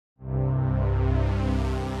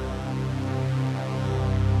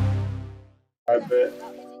I bet.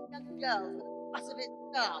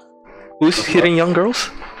 Who's hitting young girls?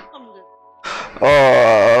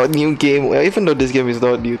 Oh, new game. Even though this game is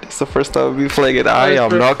not new, it's the first time we playing it. I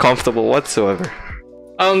am not comfortable whatsoever.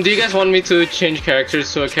 Do you guys want me to change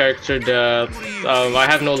characters to a character that I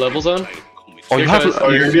have no levels on? Oh, you have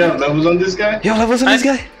levels on this guy? You have levels on this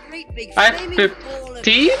guy? I have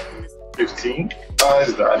 15? 15? Oh,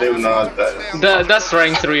 is that? I don't know that. That's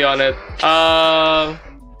rank 3 on it.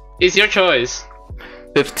 It's your choice.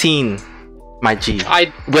 15, my G.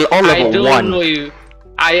 Will all level 1.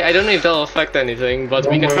 I don't know if that'll affect anything, but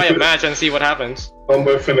we can try a match and see what happens. I'm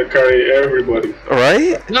finna carry everybody.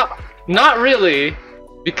 Right? No, not really,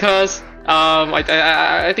 because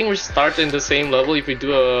I think we start in the same level if we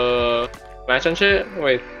do a match and shit.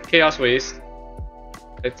 Wait, Chaos Waste.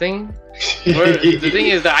 I think. The thing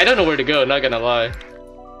is that I don't know where to go. Not gonna lie.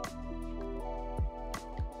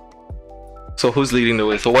 So who's leading the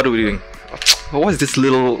way? So what are we doing? What is this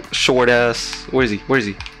little short ass? Where is he? Where is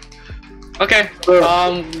he? Okay.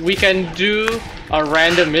 We can do a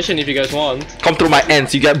random mission if you guys want. Come through my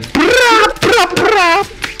ends. You get.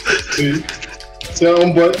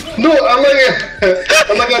 But no, I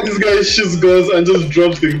like how this guy shoots guns and just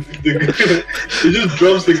drops the gun. He just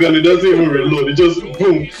drops the gun. He doesn't even reload. He just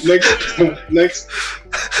boom, next, boom, next.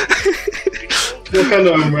 What kind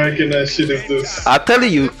of American ass shit is this? I'm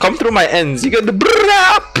telling you, come through my ends. You get the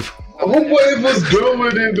brap. What was going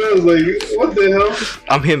with it? Guys? Like, what the hell?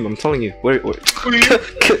 I'm him. I'm telling you. Wait. Wait.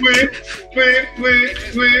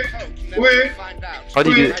 How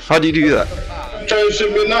do you do that? Try to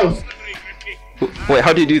shoot me now. Wait,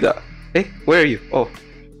 how do you do that? Hey, where are you? Oh.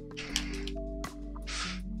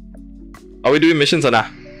 Are we doing missions or not?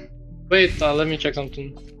 Wait, let me check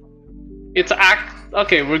something. It's act.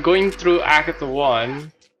 Okay, we're going through act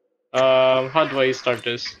 1. How do I start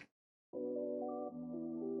this?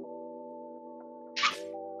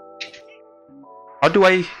 How do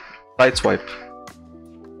I sideswipe?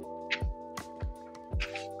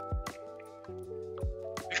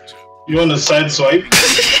 You want to sideswipe?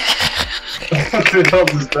 What the hell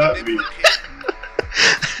does that mean?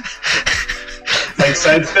 Like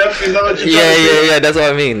sidestep? Is that what you're Yeah, that's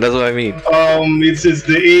what I mean. That's what I mean. It's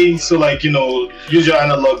the A, so like, you know, use your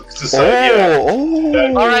analog to side.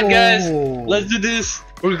 Alright guys, let's do this.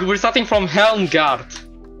 We're starting from Helmgard.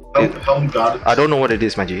 Helmgard? I don't know what it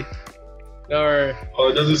is, my G. Or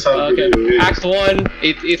it doesn't sound okay. good. Act 1,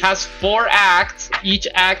 it has 4 acts. Each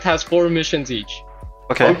act has 4 missions each.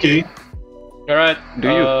 Okay. Alright. Do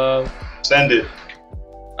you? Send it.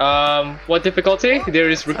 What difficulty? There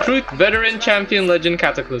is Recruit, Veteran, Champion, Legend,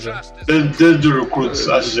 Cataclysm. There's the recruits,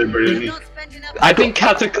 actually. I think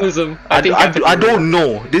Cataclysm. I don't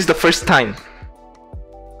know. This is the first time.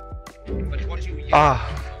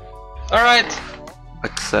 Alright.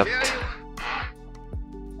 Accept.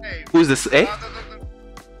 Who's this? Eh?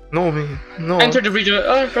 No, man. No. Enter the region.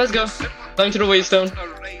 Oh, let's go. Climb to the Waystone.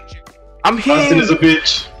 I'm here. Austin is a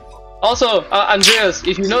bitch. Also, Andreas,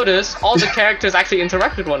 if you notice, all the characters actually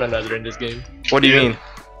interact with one another in this game. What do you mean?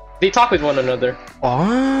 They talk with one another.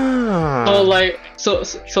 Oh. So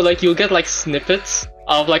like you'll get like snippets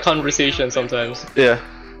of like conversation sometimes. Yeah.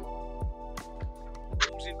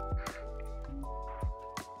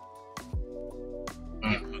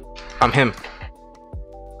 I'm him.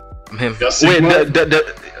 Wait,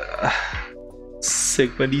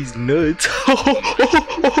 Sigma, these nuts.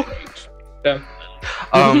 Yeah.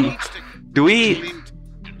 Do we?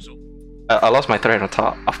 I lost my train of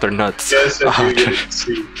thought after nuts. Yes,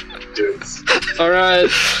 Alright.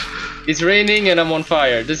 It's raining and I'm on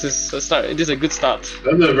fire. This is a start. This is a good start.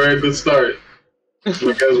 That's a very good start.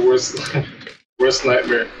 Because worst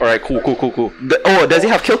nightmare. Alright, cool. Does it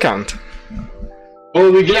have kill count? Oh,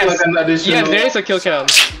 we get like an additional. Yeah, there is a kill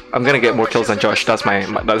count. I'm gonna get more kills than Josh. That's my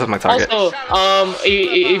target. Also,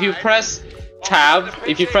 if you press tab,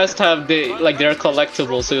 they're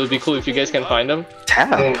collectible, so it'll be cool if you guys can find them.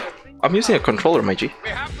 Tab? I'm using a controller, my G.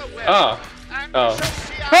 Oh.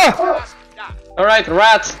 Alright,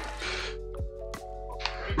 rat.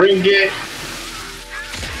 Bring it.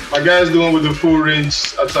 My guy's doing with the full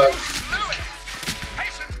range attack.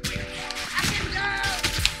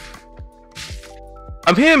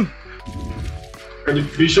 I'm him.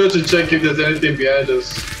 Be sure to check if there's anything behind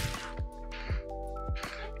us.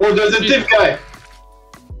 Oh, there's a thief guy.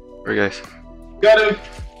 Where, guys? Got him.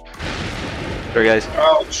 Where, guys?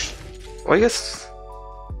 Ouch. Well, I guess.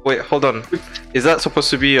 Wait, hold on. Is that supposed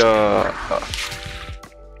to be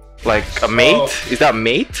like a mate? Is that a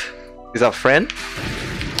mate? Is that a friend?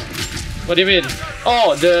 What do you mean?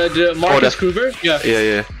 Oh, the Marcus Kruger? Yeah.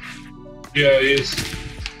 Yeah, he is.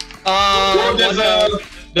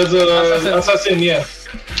 There's a assassin, yeah.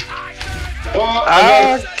 Oh,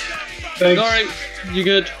 thanks. Alright, you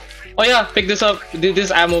good. Oh yeah, pick this up.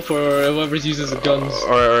 This ammo for whoever uses the guns.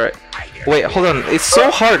 Alright. Wait, hold on. It's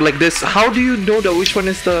so hard like this. How do you know that which one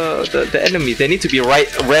is the enemy? They need to be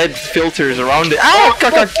red filters around it. Ah!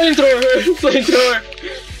 Flamethrower! Flamethrower!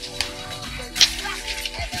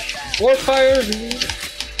 More fire!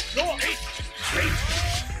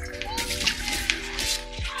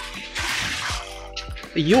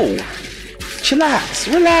 Yo! Chillax!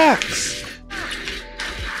 Relax!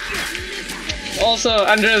 Also,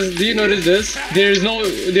 Andres, do you notice this? There is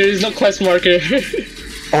no quest marker.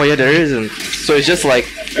 Oh yeah, there isn't. So it's just like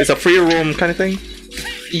it's a free roam kind of thing.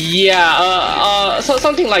 Yeah, so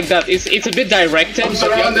something like that. It's a bit directed. I'm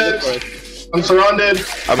surrounded. I'm surrounded.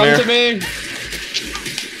 I'm Come here. to me.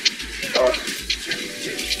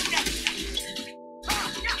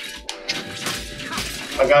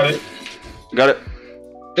 I got it. Got it.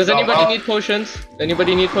 Does anybody need potions?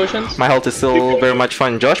 Anybody need potions? My health is still very much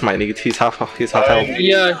fine. Josh might need his half health.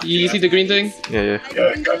 Yeah, you see the green thing? Yeah.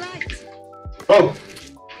 Yeah, I got it. Oh,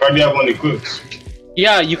 I already have one equipped.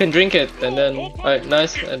 Yeah, you can drink it, and then alright,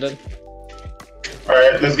 nice, and then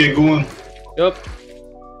Alright, let's get going. yup.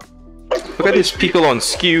 Look at these people on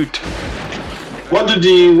skewed. What did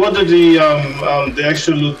the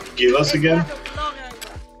extra loot give us again?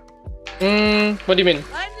 What do you mean?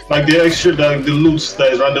 Like the extra the loot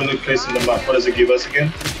that is randomly placed in the map. What does it give us again?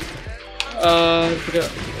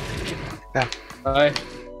 Forgot. Yeah. Hi.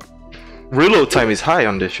 Reload time is high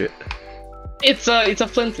on this shit. It's a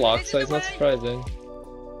flintlock, so it's not surprising.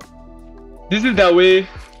 This is that way.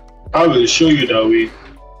 I will show you that way.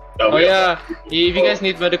 Oh yeah, if you guys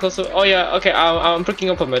need medical oh yeah, okay, I'm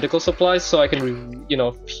picking up a medical supplies so I can,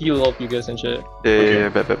 heal up you guys and shit. Yeah,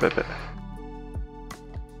 bet.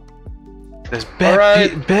 There's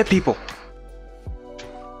bad people.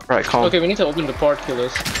 Alright, calm. Okay, we need to open the part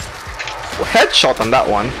killers. Headshot on that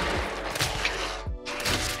one.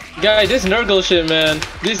 Guys, this Nurgle shit, man.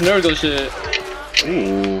 This Nurgle shit.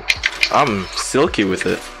 Ooh, I'm silky with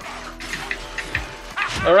it.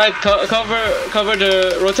 Alright, cover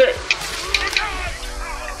the rotate.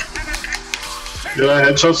 Did I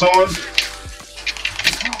headshot someone?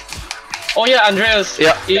 Oh yeah, Andreas.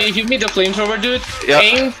 Yeah. If you meet the flamethrower dude, Yeah.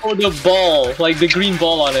 aim for the ball, like the green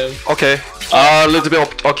ball on him. Okay. Let's be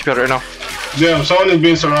occupied right now. Damn, someone is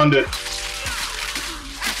being surrounded.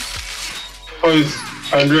 Oh, it's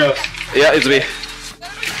Andrea. Yeah, it's me.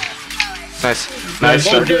 Nice.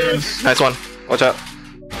 Andreas. Nice one. Watch out.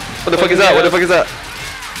 What the fuck is that? What the fuck is that?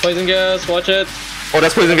 Poison gas, watch it. Oh,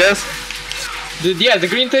 that's poison gas? Yeah, the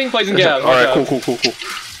green thing, poison gas. watch Alright, out. cool.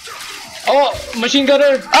 Oh, machine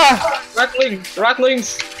gunner! Ah!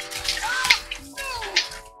 Rattlings!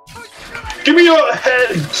 Give me your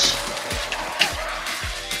heads!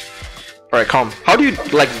 Alright, calm. How do you,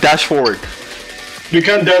 dash forward? You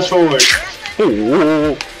can't dash forward.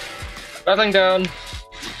 Ooh. Rattling down.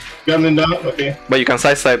 Gunning down? Okay. But you can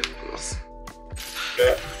sidestep.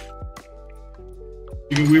 Yeah.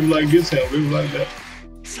 You can whip like this and whip like that.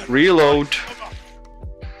 Reload.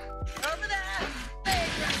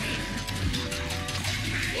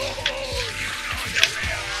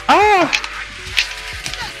 Ah!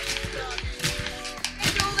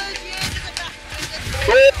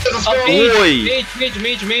 Oi!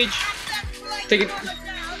 Mage. Take it.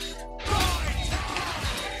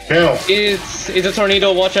 Damn. It's a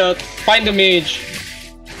tornado, watch out. Find the mage.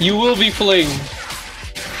 You will be flinged.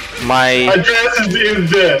 My... Andreas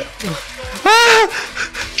is dead.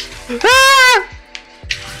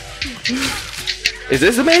 Is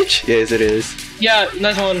this a mage? Yes, it is. Yeah,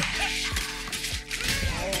 nice one.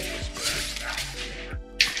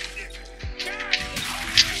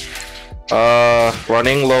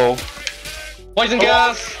 Running low. Poison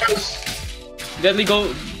gas. Deadly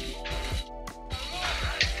go.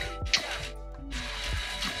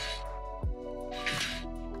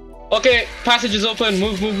 Okay, passage is open.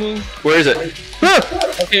 Move. Where is it?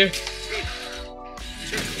 Okay.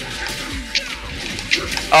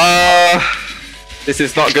 This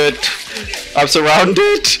is not good. I'm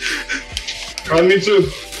surrounded. Me too.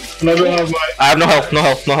 And I don't have my... I have no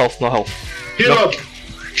health. Heal up.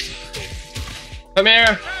 Come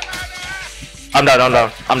here. I'm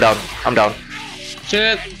down.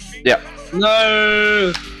 Shit. Yeah.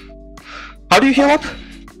 No. How do you heal up?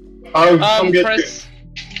 Come get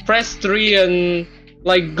Press 3 and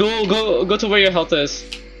go to where your health is,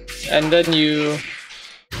 and then you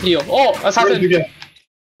heal. Oh, assassin.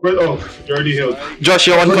 Wait, oh, you already healed. Josh,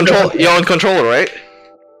 you're on control. You're on controller, right?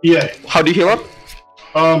 Yeah. How do you heal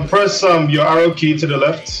up? Press your arrow key to the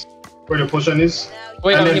left. where the potion is.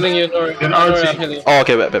 Wait, And I'm then- healing you. Or, then I'm RT. healing you. Oh,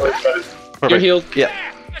 okay, wait. Got it. You're Perfect. healed. Yeah.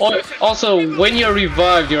 Oh, also, when you're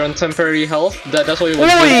revived, you're on temporary health. That's what you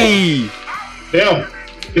want. Oi! Damn.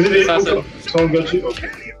 Is it? Assassin. Someone got you? Okay.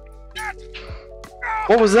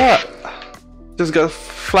 What was that? Just got a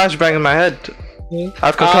flashbang in my head.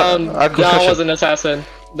 I've concussion. That was an assassin.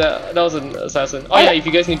 That was an assassin. Oh yeah, if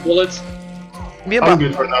you guys need bullets. Yeah, I'm but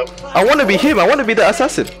good for now. I want to be him. I want to be the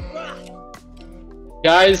assassin.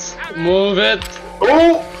 Guys, move it.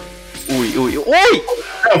 Oh! Oi!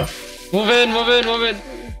 Damn. Move in.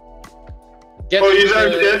 Get Oh, he's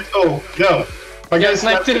already dead? Oh, no. My Get guy's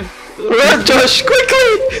sniped snapped. in. Run, Josh,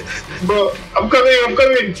 quickly! Bro, I'm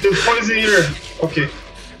coming. There's poison here. Okay.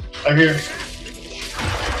 I'm here.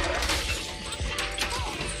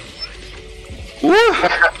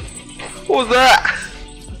 What was that?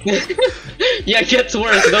 Yeah, it gets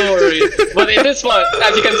worse, don't worry. But it is fun.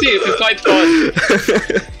 As you can see, it's quite fun.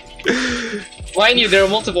 Mind you, there are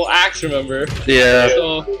multiple acts, remember? Yeah.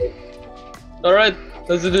 So, alright,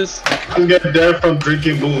 let's do this. I'm getting dead from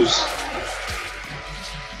drinking booze.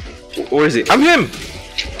 Where is he? I'm him!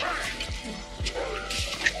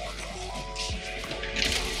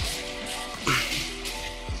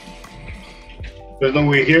 There's no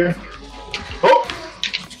way here. Oh!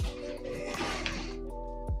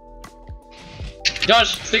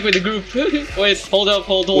 Josh, stick with the group. Wait, hold up,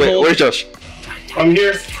 hold. Wait, where's Josh? I'm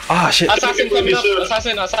here. Ah, shit. Assassin coming up, Sure.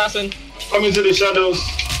 assassin. Come into the shadows.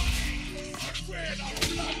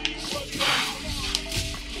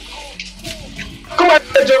 Come on,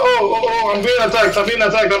 Joe. Oh, I'm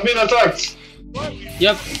being attacked.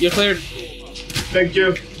 Yep, you're cleared. Thank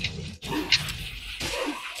you.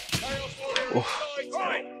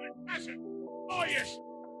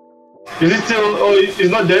 Is he still? Oh, he's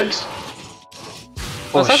not dead.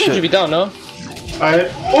 Oh, Assassin shit. should be down, no?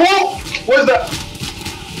 Oh! What's that?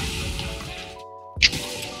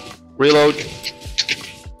 Reload.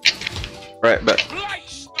 Right, bet.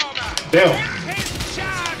 Damn.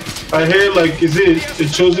 I hear like, is it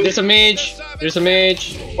chosen? There's a mage.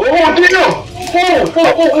 Oh, damn!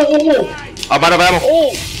 Oh! I'm out of ammo.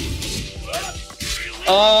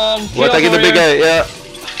 Oh! We're heal taking the big warrior. guy, yeah.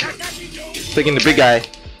 Taking the big guy.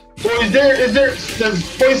 Oh,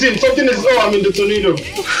 there's poison, something is, oh, I'm in the tornado.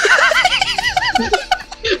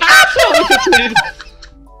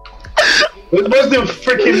 What's the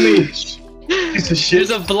freaking mage? Piece of shit. There's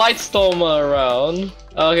a blight storm around.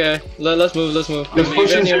 Okay, let's move. There's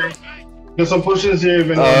potions here. There's some potions here.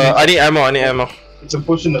 Even I need ammo. it's a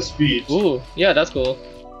potion of speed. Ooh, yeah, that's cool.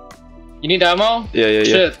 You need ammo? Yeah.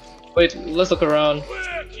 Shit. Wait, let's look around.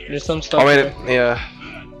 There's some stuff. Oh, wait, here. yeah.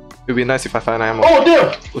 It'd be nice if I find ammo. Oh,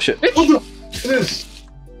 damn! Oh, shit. What the is this?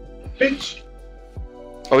 Bitch.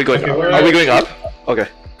 Are we going Okay, up? where Are we are going you? up? Okay,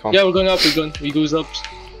 come on. Yeah, we're going up. We goes up.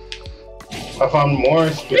 I found more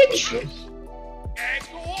potions.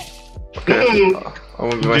 Okay. I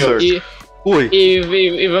want to be my Yeah. sword. If, Oi!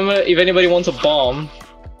 if anybody wants a bomb,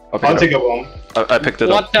 I'll take a bomb. I picked it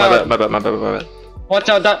up. Watch out. My bad. watch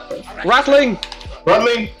out that rattling.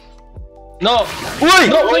 Rattling. No, Oi!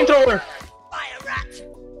 no flamethrower.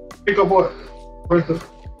 Pick up what? Where's the?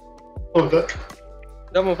 Oh, that.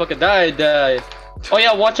 That motherfucker died. Oh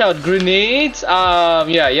yeah, watch out, grenades.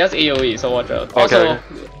 Yeah, he has AOE, so watch out. Okay, Also,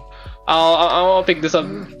 okay. I'll pick this up.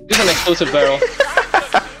 This is an explosive barrel.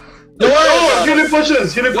 No, oh, healing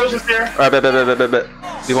potions here. Alright, bet.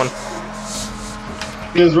 Do one.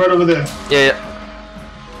 He's right over there. Yeah.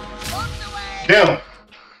 Damn.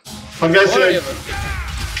 My guy Where are said, you?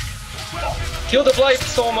 Kill the blight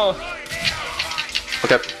stormer.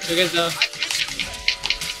 Okay. You guys down.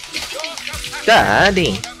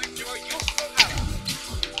 Daddy.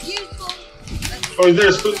 oh, is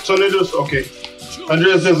there tornadoes? Okay.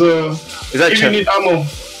 Andreas, there's a. Is that if you Chef? need ammo,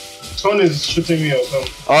 someone is shooting me or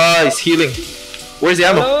something. Oh, he's healing. Where's the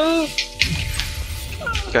ammo? Hello?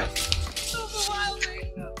 Okay.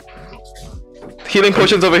 Healing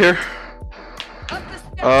potions over here.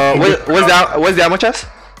 Where's the ammo chest?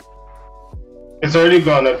 It's already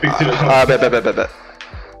gone. I picked it up. Bet.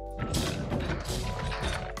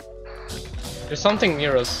 There's something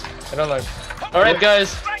near us. I don't know. Alright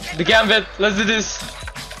guys, the gambit, let's do this.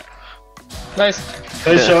 Nice.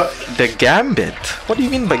 Nice shot. The gambit? What do you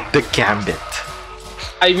mean by the gambit?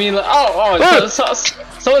 I mean,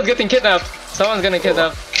 someone's getting kidnapped. Someone's gonna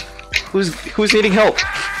kidnap. Who's needing help?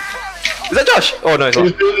 Is that Josh? Oh no, it's not.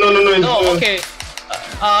 No. It's, Oh, okay.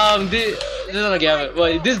 This is not a gambit.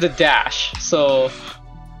 Well, this is the dash. So,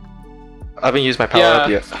 I haven't used my power up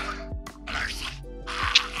yet.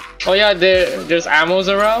 oh yeah, there's ammos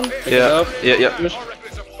around. Pick it up. Yeah.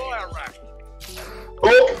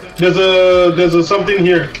 Oh, There's a something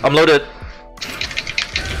here. I'm loaded.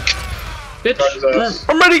 Bitch.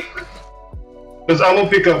 I'm ready. There's ammo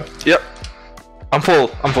pickup. Yep. I'm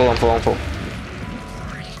full. I'm full. I'm full. I'm full.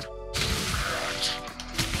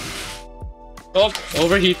 Oh,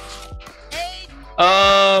 overheat.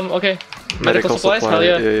 Okay. Medical supplies? supply.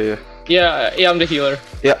 Hell yeah. Yeah. I'm the healer.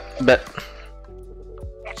 Yeah. Bet.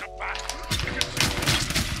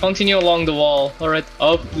 Continue along the wall. Alright,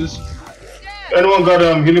 up this. Anyone got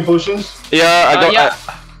healing potions? Yeah, I got. yeah.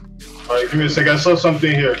 Alright, give me a second. I saw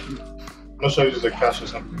something here. I'm not sure if it's a cache or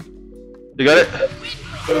something. You got it?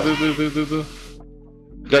 Boo.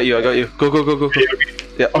 Got you. I got you. Go.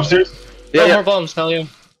 Yeah. Upstairs? Yeah. Oh, Yeah. more bombs, hell yeah.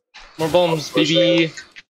 More bombs, baby.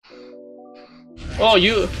 Oh,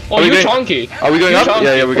 you. Oh, Are we you going- chunky. Are we going up? Chunky.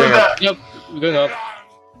 Yeah. We're going up. Yep, we're going up.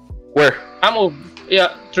 Where? Ammo.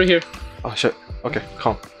 Yeah, through here. Oh shit. Okay.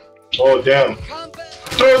 Calm. Oh, damn.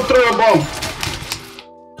 Throw a bomb.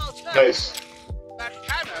 Nice.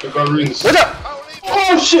 We got rings. What's up?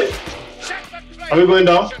 Oh, shit. Are we going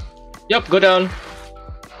down? Yep, go down.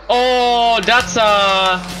 Oh, that's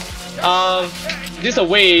this is a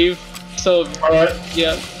wave. So Alright.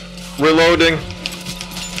 yeah. Reloading.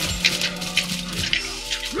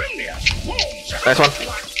 Nice one.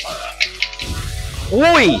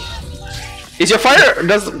 Oi! Is your fire?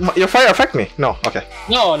 Does your fire affect me? No. Okay.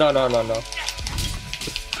 No.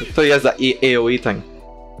 So he has that AOE thing.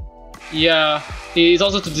 Yeah, it's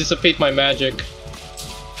also to dissipate my magic.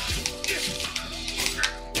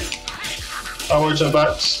 I watch your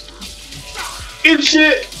backs. Eat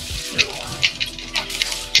shit!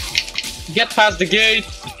 Get past the gate.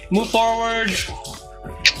 Move forward.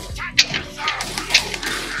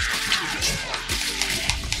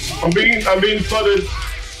 I'm being flooded.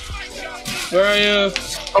 Where are you?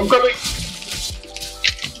 I'm coming.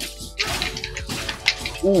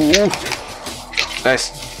 Ooh.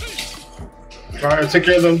 Nice. Alright, take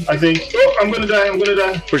care of them, I think. Oh, I'm gonna die.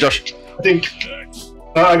 Where's Josh? I think.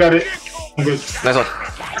 I got it. I'm good. Nice one.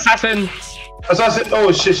 Assassin. Assassin.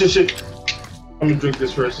 Oh, shit. Let me drink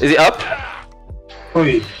this first. Is he up? Oh,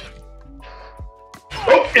 yeah.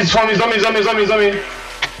 Oh, it's zombie.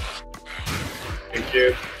 Thank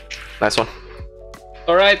you. Nice one.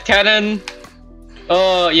 Alright, cannon.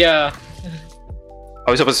 Oh yeah.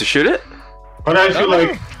 Are we supposed to shoot it? Why do I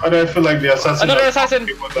feel like the assassin? Another assassin.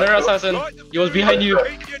 He was behind you.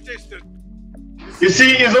 You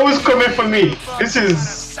see, he's always coming for me. This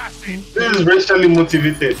is racially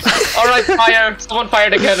motivated. Alright, fire. Someone fire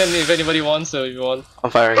the cannon if anybody wants to. If you want.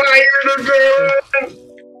 I'm firing. Fire the gun!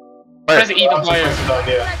 Press E to fire.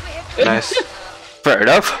 Yeah. Nice. Fair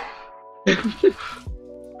enough.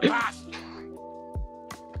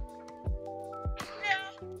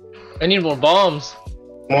 I need more bombs.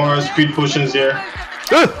 More speed potions here.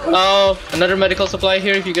 Another medical supply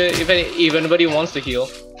here if you get if anybody wants to heal.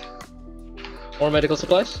 More medical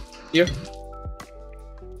supplies? Here.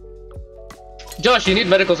 Josh, you need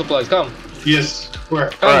medical supplies, come. Yes.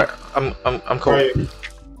 Where? Alright, I'm cool. Where are you?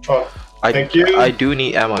 Oh, thank you. I do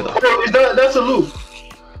need ammo though. Oh, that's a loot.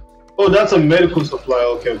 Oh, that's a medical supply.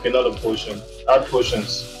 Okay, not a potion. Add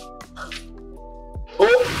potions.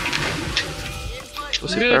 Oh,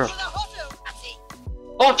 What's it there?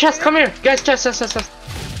 Oh, chest, come here! Guys, chest.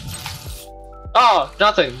 Oh,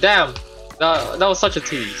 nothing, damn. That was such a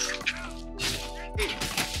tease.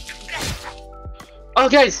 Oh,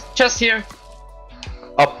 guys, chest here.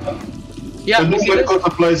 Up. Yeah, there's see no this? medical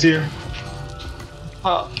supplies here.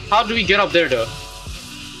 How do we get up there though?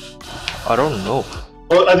 I don't know.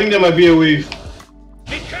 Oh, I think there might be a wave.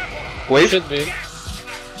 Wait. Should be.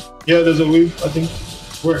 Yeah, there's a wave, I think.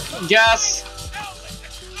 Where? Gas!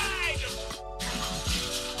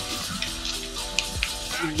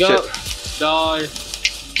 Go! Die!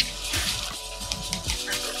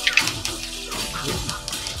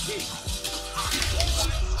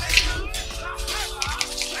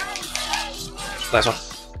 Nice one.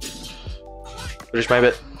 Finish my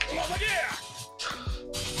bit.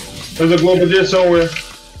 There's a global there somewhere.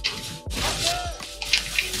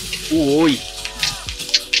 Ooh. Oi.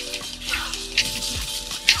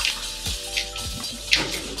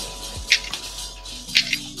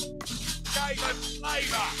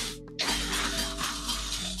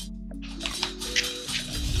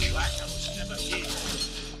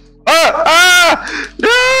 No!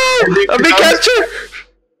 I'm being captured!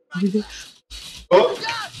 Oh!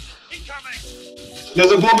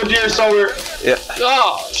 There's a global deer somewhere. Yeah.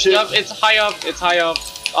 Oh! Shit. Yep, it's high up.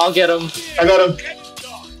 I'll get him. I got him.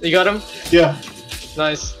 You got him? Yeah.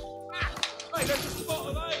 Nice.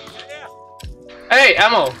 Hey,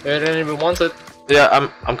 ammo! If anyone wants it. Yeah,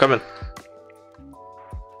 I'm coming.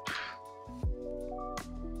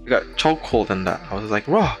 I got chokehold in that. I was like,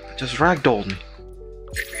 raw, just ragdolled me.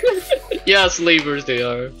 Yeah, slavers they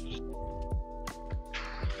are.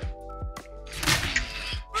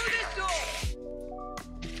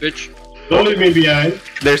 Bitch. Don't leave me behind.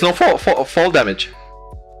 There's no fall damage.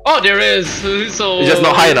 Oh, there is. So It's just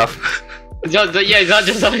not high enough. yeah, it's not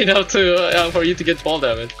just high enough to for you to get fall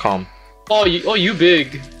damage. Calm. Oh, you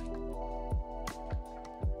big.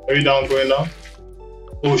 Are you down going now?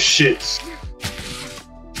 Oh shit.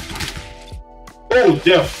 Oh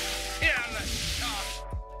damn.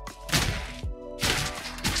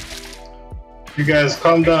 You guys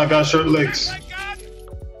calm down, I got short legs.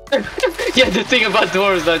 Yeah, the thing about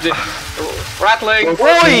dwarves that they rattling.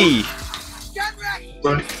 Oi!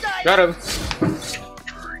 Run. Got him.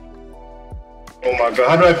 Oh my god,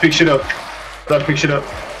 how do I pick shit up? How do I pick shit up?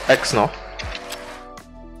 X no.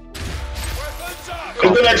 It's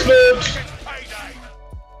gonna explode!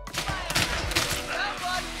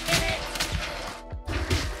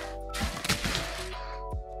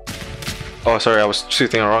 Oh, sorry, I was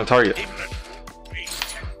shooting the wrong target.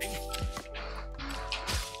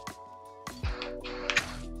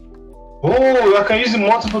 Oh, I can use it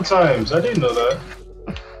multiple times. I didn't know that.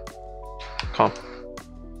 Calm.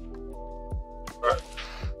 Right.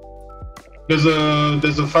 There's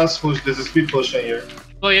a fast push. There's a speed potion here.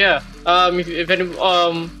 Oh yeah. If any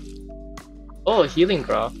oh, healing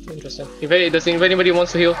craft. Interesting. If anybody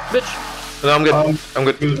wants to heal, bitch. No, I'm good. I'm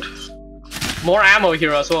good. Good. More ammo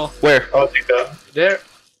here as well. Where? I'll take that. There.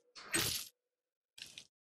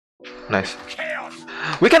 Nice.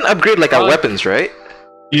 We can upgrade like our weapons, right?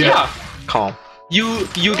 Yeah. Calm. You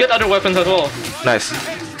get other weapons as well. Nice.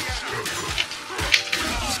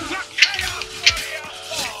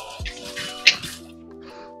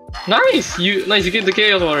 Nice. You get the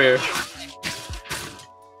Chaos Warrior.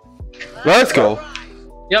 Let's go.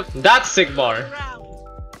 Yep, that's Sigmar.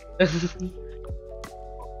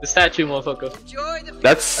 The statue, motherfucker.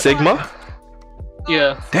 That's Sigma?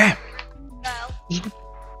 Yeah. Damn.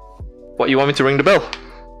 What, you want me to ring the bell?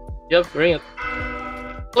 Yep, ring it.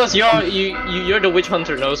 Plus, you're the witch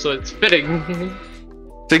hunter now, so it's fitting.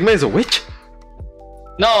 Sigma is a witch?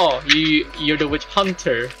 No, you're the witch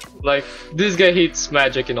hunter. Like, this guy hates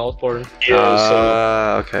magic in all forms.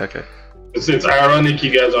 Yeah, okay. it's ironic you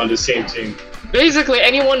guys are on the same team. Basically,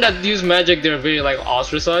 anyone that use magic, they're very like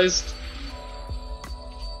ostracized.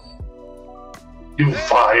 You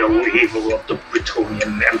vile evil of the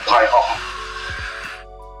Britonian Empire.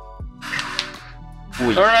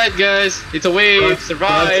 Alright guys, it's a wave,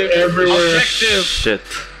 survive, that's everywhere. objective, Shit.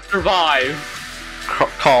 survive.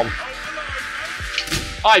 Calm.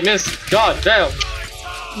 I missed, god damn.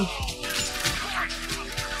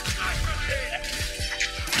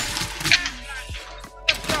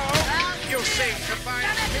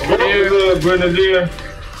 Where's the Grenadier?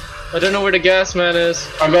 I don't know where the gas man is.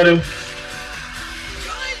 I got him.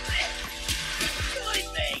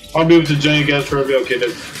 I'll be able to join you guys for a bit. Okay, the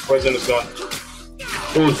poison is gone.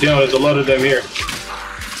 Oh damn, there's a lot of them here.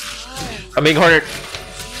 I'm being cornered.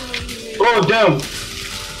 Oh damn!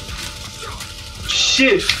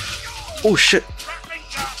 Shit! Oh shit.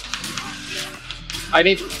 I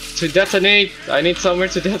need to detonate. I need somewhere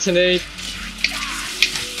to detonate.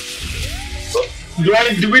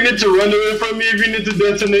 Do we need to run away from me if we need to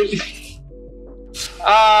detonate?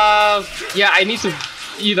 Yeah, I need to,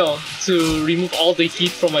 to remove all the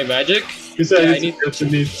heat from my magic. Besides, Yeah, I need to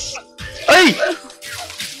detonate. Hey!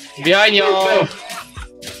 Behind y'all.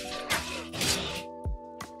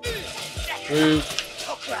 Move.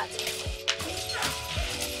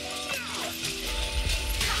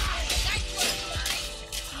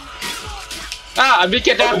 Ah, I'm being Oh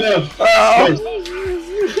kidnapped. damn! Oh, Nice.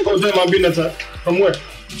 Oh damn, I'm being attacked. From where?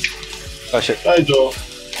 oh shit. Hi Joe.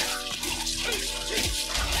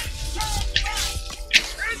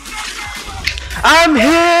 I'm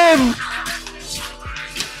him!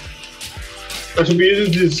 I should be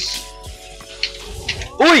using this.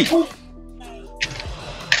 Oi!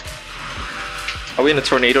 Are we in a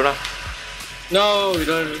tornado now? No, we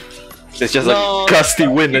don't. It's just No. like gusty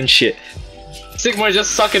wind and shit. Sigmar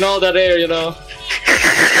just sucking all that air,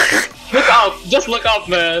 Look up, just look up,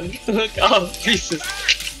 man. Look up, Jesus.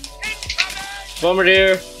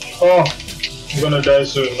 Bombardier. Oh, I'm gonna die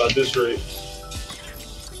soon at this rate.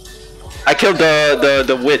 I killed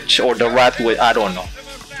the witch or the rat witch, I don't know.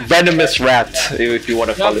 Venomous rat, if you want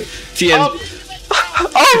to call it. TN. Up.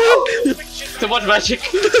 Oh! Too much magic,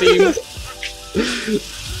 it seems.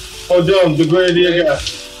 Oh damn, the Grenadier guy.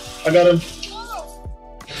 I got him.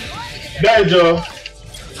 Die Joe.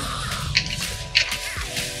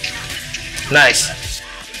 Nice.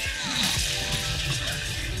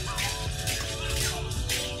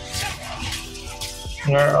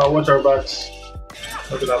 Alright, I'll watch our backs.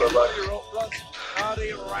 Look at our backs.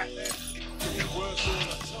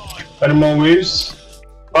 Any more waves?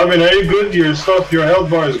 I mean, are you good? Your stuff, your health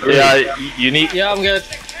bar is great. Yeah, unique. Yeah, I'm good.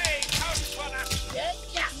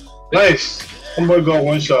 Nice. Somebody got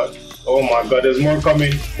one shot. Oh my god, there's more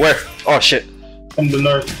coming Where? Oh shit. from the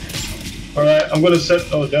north. Alright, I'm gonna set.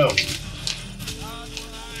 Oh, damn.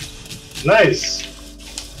 Nice.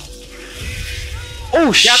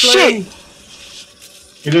 Oh shit!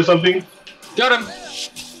 You do something? Got him.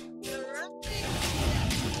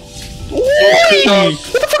 What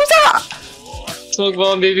the fuck was that? Smoke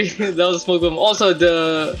bomb, baby. That was a smoke bomb. Also,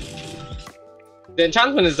 the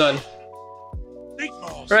enchantment is done.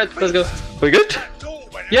 Alright, let's go. We good?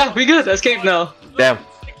 Yeah, we good. Escape now. Damn.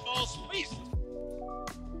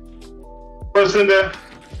 What's in there?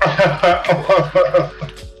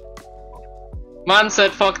 Man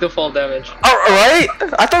said fuck the fall damage. Alright!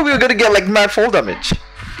 I thought we were gonna get like mad fall damage.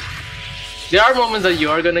 There are moments that you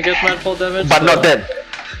are gonna get mad fall damage. But not dead.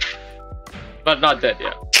 But not dead,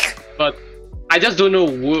 yeah. But I just don't know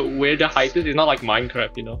where the height is. It's not like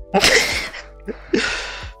Minecraft, you know.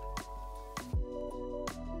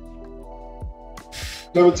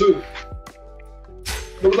 Number 2.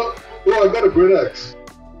 Oh, I got a great axe.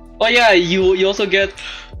 Oh yeah, you also get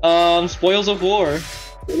spoils of war.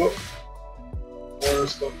 Hold up. More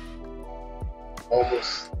stuff.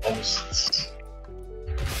 Almost.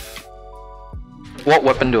 What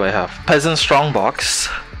weapon do I have? Peasant strongbox.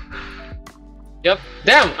 Yep.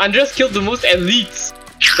 Damn, Andres killed the most elites.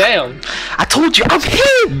 Damn. I told you, I'm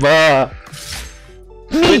him!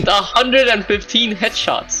 With 115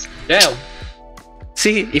 headshots. Damn.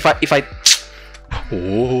 See, if I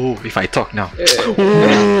talk now. Yeah.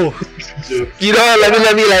 You know,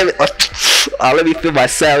 let me feel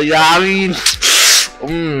myself. You know what I mean?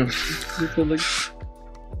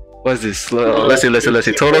 What's this? Let's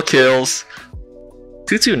see. Total kills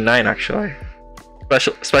 229 actually.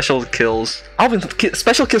 Special kills.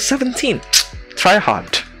 Special kills 17. Try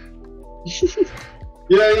hard.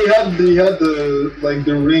 Yeah, he had the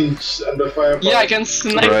range and the fire. Yeah, I can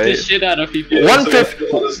snipe the shit out of people.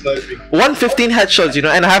 115 headshots, you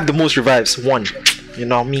know, and I have the most revives. 1. You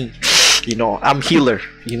know me. You know, I'm healer.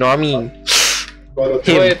 You know what I mean?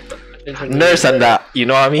 Him. Nurse and that. You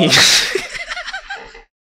know what I mean?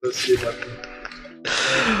 Let's see what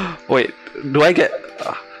Wait, do I get...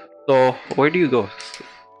 so, where do you go?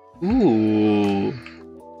 Ooh.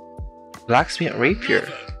 Blacksmith rapier.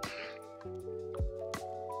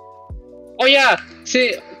 Oh yeah,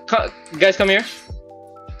 see, guys, come here.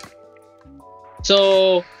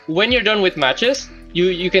 So when you're done with matches,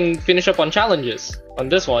 you can finish up on challenges on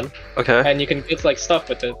this one. Okay. And you can get like stuff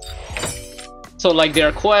with it. So like there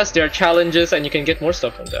are quests, there are challenges, and you can get more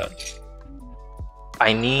stuff from that.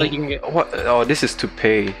 I need... Like you can get... What? Oh, this is to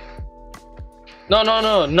pay. No,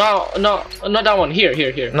 not that one. Here.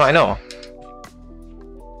 No, I know.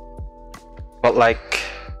 But like...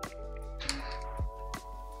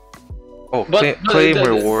 Oh, claim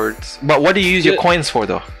rewards. But what do you use your coins for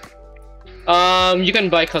though? You can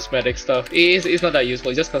buy cosmetic stuff. It's not that useful,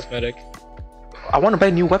 it's just cosmetic. I want to buy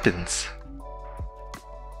new weapons.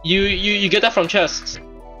 You get that from chests.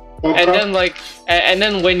 Okay. And then like and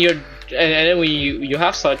then when you're and then when you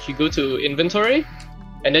have such, you go to inventory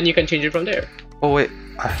and then you can change it from there. Oh wait,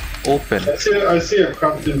 open. I see a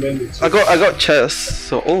crafting menu too. I got chests,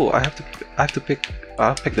 so I have to pick.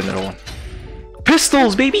 I'll pick the middle one.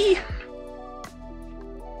 Pistols, baby.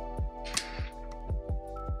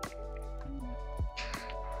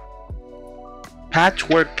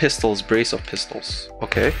 Patchwork pistols, brace of pistols.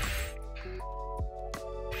 Okay.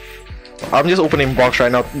 I'm just opening box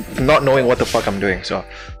right now, not knowing what the fuck I'm doing. So.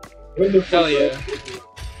 Hell yeah.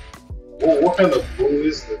 Oh, what kind of bow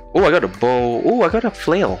is that? Oh, I got a bow. Oh, I got a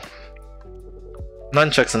flail.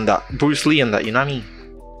 Nunchucks and that. Bruce Lee and that. You know what I mean?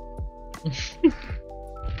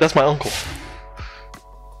 That's my uncle.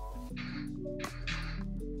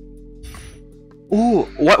 Ooh,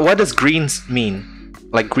 what does greens mean?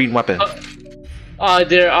 Like green weapon?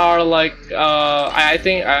 There are like I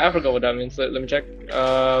think I forgot what that means. Let me check.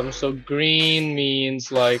 So green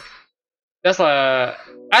means like that's I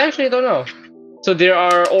actually don't know. So there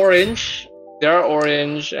are orange,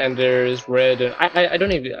 and there's red. And I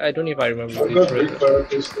don't even if I remember.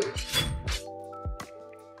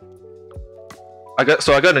 I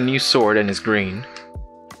got a new sword and it's green.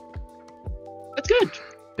 That's good.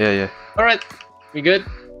 Yeah. All right, we good.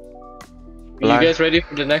 Are you guys ready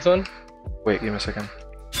for the next one? Wait, give me a second.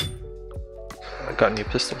 I got new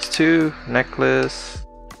pistols too. Necklace,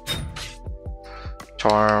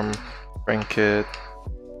 charm, trinket.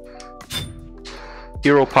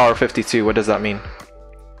 Hero power 52. What does that mean?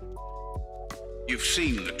 You've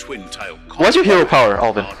seen the twin-tailed. What's your hero power,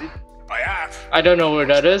 Alvin? I have. I don't know where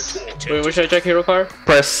that is. Wait, where should I check hero power?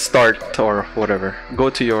 Press start or whatever. Go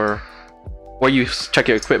to your where you check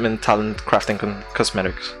your equipment, talent, crafting,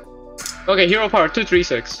 cosmetics. Okay, hero power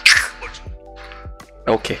 236.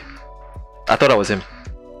 Okay. I thought that was him.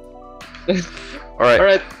 Alright.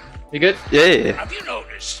 Alright, you good? Yeah. Have you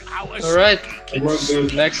noticed how a Alright.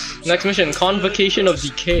 Good. Next mission, Convocation of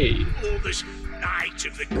Decay. all this Night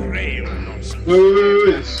of the Grave nonsense?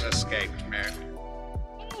 Wait. Escaped, man.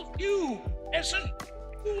 Oh, you, peasant.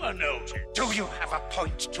 You are noted. Do you have a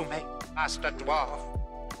point to make, Master Dwarf?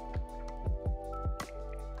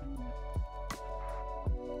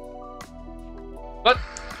 What?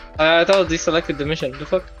 I thought they selected the mission. The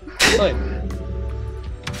fuck? Fine.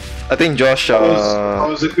 I think Josh I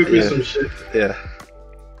was equipping yeah. some shit. Yeah.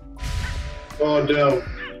 Oh damn.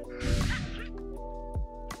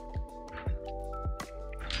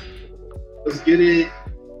 Let's get it.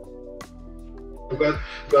 I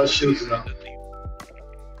got shields now.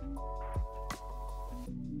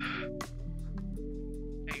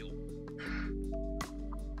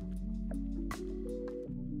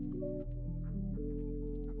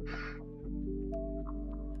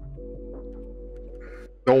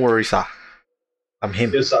 Don't worry, sir. I'm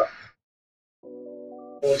him. Yes sir.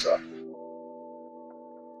 Oh sir.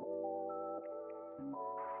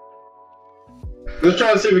 Let's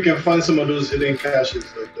try and see if we can find some of those hidden caches,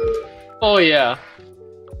 like the. Oh yeah.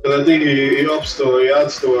 Because I think he adds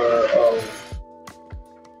to our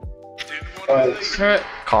finds. Alright.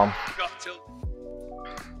 Calm.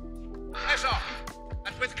 Eyes off,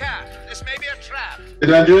 and with care. This may be a trap.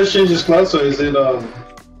 Did Andreas change his class or is it Oh,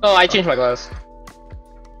 I changed my class.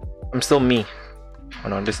 I'm still me. Oh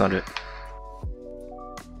no, this is not it.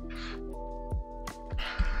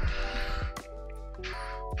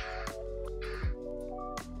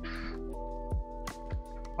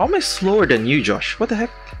 How am I slower than you, Josh? What the heck?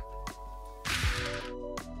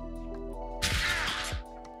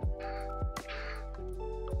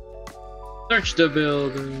 Search the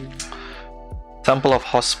building. Temple of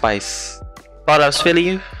Hospice. Thought I was feeling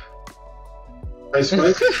you? Nice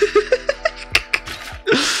fight?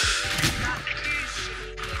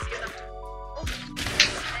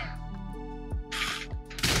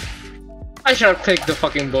 I should have picked the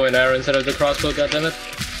fucking bow and arrow instead of the crossbow, goddammit.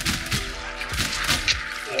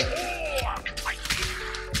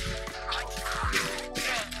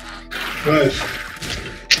 Nice.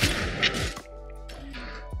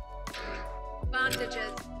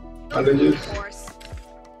 Bandages. Bandages. Of course.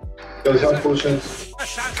 There's health potions.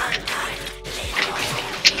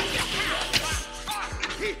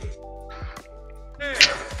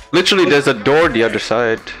 Literally, there's a door the other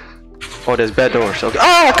side. Oh, there's bad doors. Okay.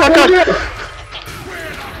 Ah, God!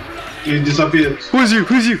 He disappeared. Who's you?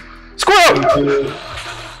 Who's you? Squirrel!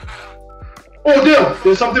 Oh damn!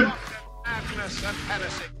 There's something.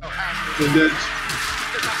 He's dead.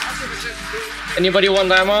 Anybody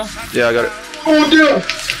want ammo? Yeah, I got it. Oh damn!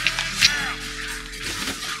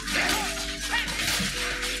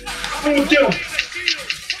 Oh damn!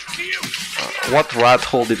 What rat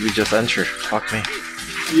hole did we just enter? Fuck me.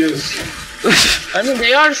 Yes. I mean,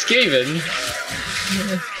 they are Skaven.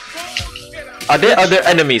 Are there other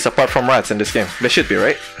enemies apart from rats in this game? There should be,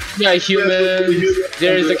 right? Yeah, humans.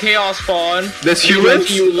 There is a chaos spawn. There's humans?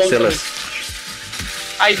 You love Silly.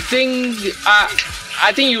 I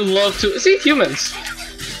think you love to see humans.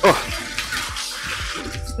 Oh.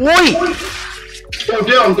 Wait! Oh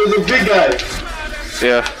damn! There's a big guy.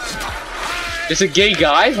 Yeah. There's a gay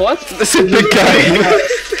guy. What? That's a big guy.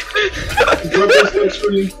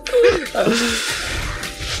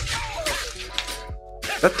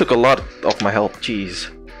 That took a lot of my help. Jeez.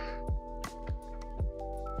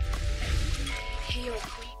 Hail,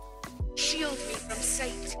 Queen. Shield me from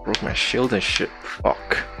sight. Broke my shield and shit.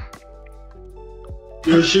 Fuck.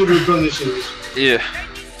 Your shield replenishes. Yeah.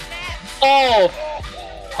 Oh!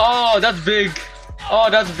 Oh, that's big. Oh,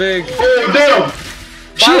 that's big. Oh damn!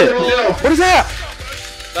 Shit! Damn! What is that?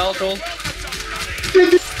 Battle troll.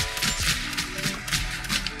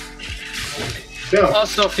 Damn! Oh,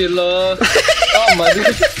 Sophia. Oh my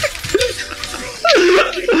god.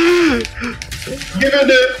 Give it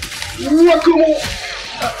the guacamole.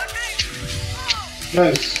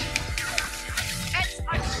 Nice. It's a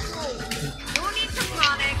troll. No need to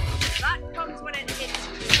panic. That comes when it hits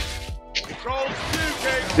you.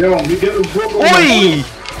 Damn, we get a guacamole. Oi!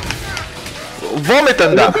 Vomit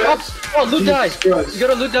on that. Oh, loot dive. You got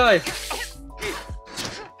a loot dive.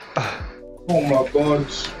 Oh my god.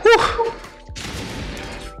 Whew.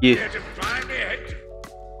 Yeah.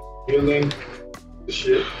 Healing.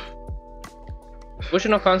 Shit.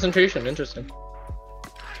 Potion of concentration. Interesting.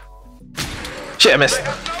 Shit, I missed.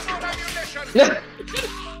 No more ammunition.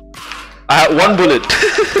 I had one bullet.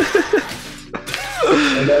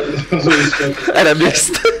 And that's what he's trying to- And I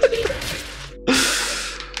missed.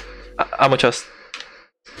 I'm a chest.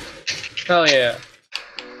 Hell yeah.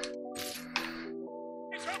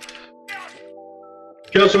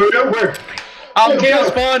 Chaos Warrior, where? Oh, Yeah, chaos yeah.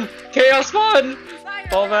 spawn! Chaos spawn!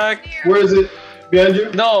 Fall back. Where is it? Behind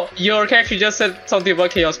you? No, your character just said something about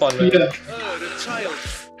chaos spawn, man. Yeah. Oh, the tail.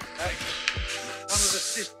 One of the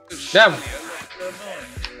sisters. Damn.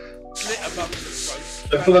 Slit above the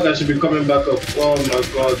throat. I feel like I should be coming back up. Oh my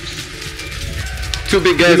god. 2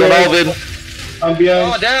 big guys on Alvin. I'm Oh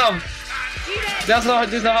behind. damn!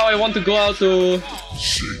 This is not how I want to go out to.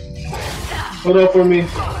 Hold on for me.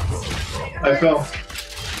 I fell.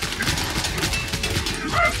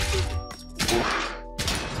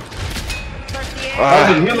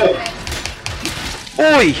 Alvin, heal up.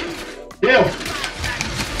 Oi! Damn.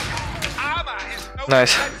 Armor is no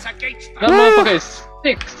Nice. defense against That motherfucker is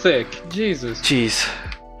thick. Jesus. Jeez.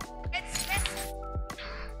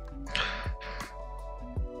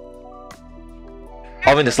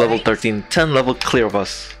 Alvin is level 13. 10 level clear of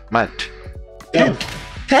us. Mad. Damn.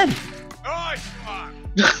 10! Nice one.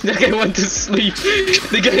 The guy went to sleep.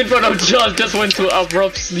 The guy in front of John just went to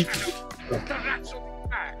abrupt sleep. That's all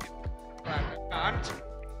back. Can't.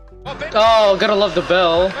 Up it. Oh, gotta love the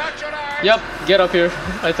bell. Watch your eyes. Yep, get up here,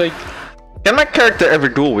 I think. Can my character ever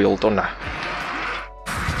dual wield or not?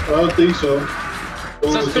 I don't think so.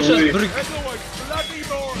 Oh, Suspicious wait. brick. There's always bloody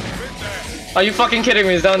more in there. Are you fucking kidding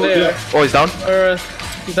me? It's down there. Yeah. Oh, he's down?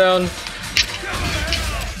 He's down.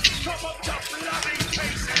 Chop up the bloody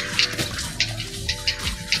pieces.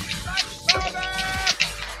 Father!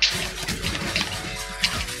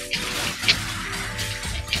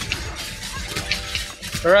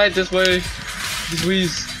 Alright, this way. This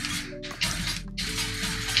wheeze.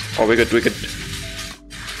 Oh, we good, we good.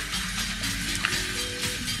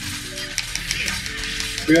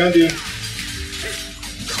 Behind you.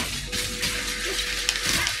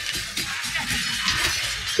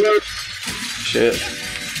 Shit.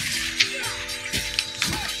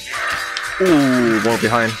 Ooh, more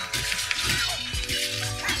behind.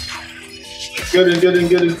 Get in, get in,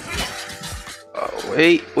 get in.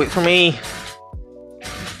 Wait for me.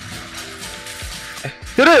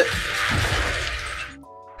 Hit it!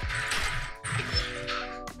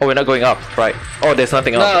 Oh, we're not going up, right? Oh, there's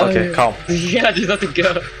nothing up. No. Okay, calm. Yeah, there's nothing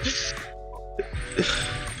go.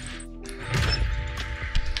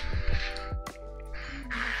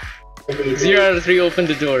 0 out of 3 open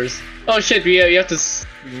the doors. Oh shit, we have to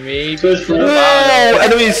maybe. Search for Whoa!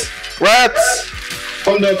 Enemies! Rats!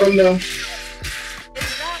 Come down, come down.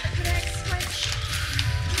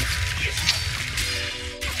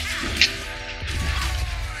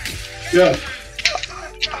 Yeah.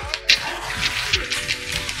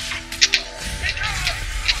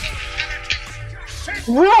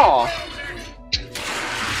 Raw!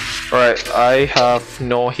 Alright, I have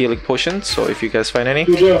no healing potions, so if you guys find any,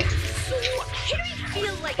 Good job.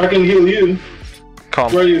 I can heal you.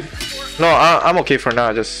 calm. Where are you? No, I'm okay for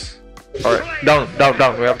now, just... Alright, down,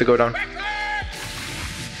 we have to go down.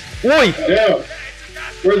 Oi! Yeah.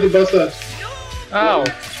 Where's the bastard? Ow!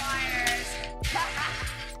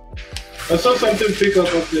 I saw something pick up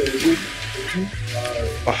there. Is it?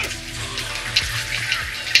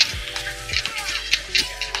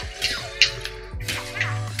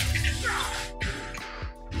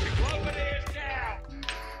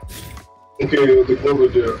 Okay, the global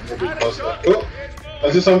there. Oh,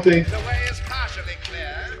 I see something. The way is partially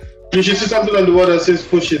clear. You should see something on the wall that says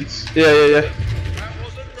push it. Yeah. That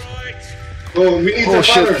wasn't right. Oh, we need Oh a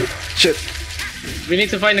fire. shit. We need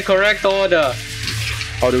to find the correct order.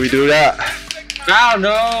 How do we do that? Oh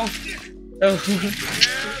no!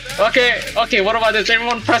 Okay, what about this?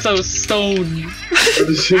 Everyone press a stone.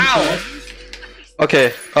 Ow!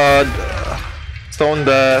 Okay, stone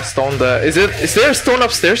the. Is there a stone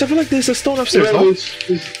upstairs? I feel like there's a stone upstairs, No, no?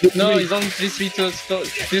 it's No, he's on these three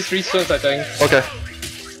stones, I think. Okay.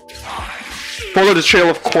 Follow the trail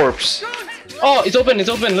of corpse. Oh, it's open,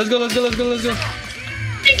 Let's go.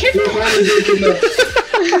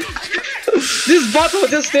 This bot was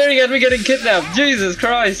just staring at me getting kidnapped. Jesus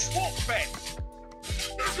Christ. Walk back.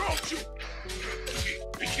 Don't you?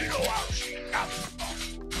 You know how she comes.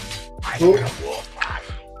 I Oh. will walk back.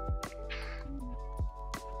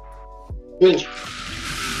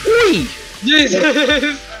 Oi!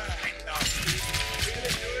 Jesus.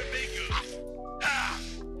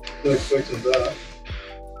 Not expecting that.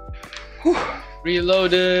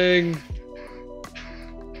 Reloading.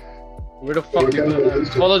 Where the fuck you going?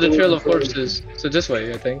 Follow the trail of corpses. So this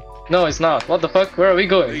way, I think. No, it's not. What the fuck? Where are we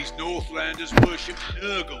going? These Northlanders worship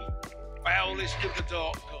Nurgle, foulest of the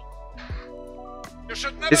dark gods. You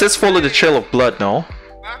should never It says follow the trail of blood, no?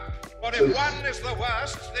 Huh? But if one is the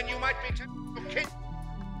worst, then you might be tempted to kill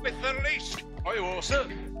with the least. I also.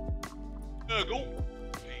 Nurgle.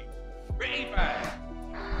 Pretty bad.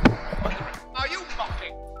 Are you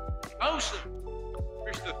mocking? No, sir.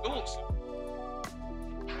 Mr. Dawson.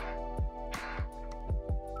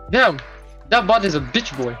 Damn! That bot is a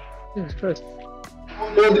bitch boy. Jesus Christ.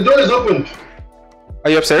 Oh, the door is open. Are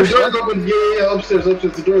you The upstairs? door is open. Yeah, upstairs.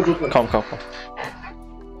 The door is open. Come.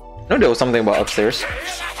 No, there was something about upstairs.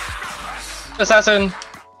 Assassin!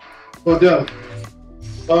 Oh damn.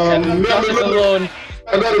 And Josh is alone.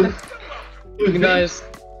 I got him. Nice.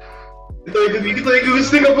 You thought you could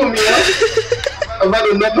sneak up on me, huh? I've had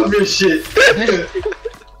enough of your shit.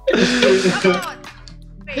 Come on.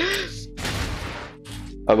 Face.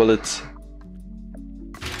 I bullets.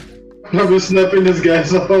 I've been snapping this guy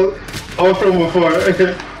all from afar.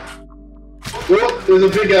 Well, there's a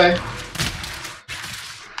big guy.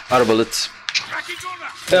 Out of bullets.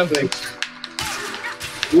 Damn. Thanks.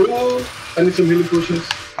 Whoa, I need some healing potions.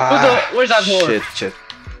 Where's that hole? Shit.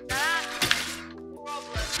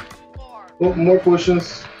 Oh, more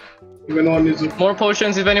potions. If anyone needs it. More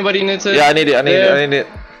potions if anybody needs it. Yeah, I need it.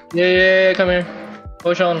 Yeah, come here.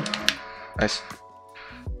 Potion. Nice.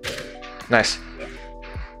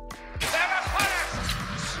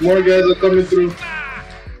 More guys are coming through.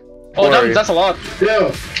 Oh, Worry. that's a lot. Yeah.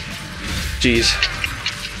 Jeez.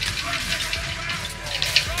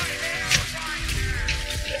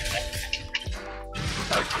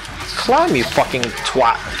 Climb, you fucking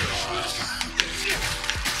twat.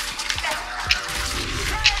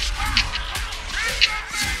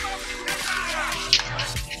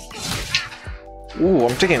 Ooh,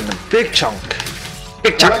 I'm taking a big chunk.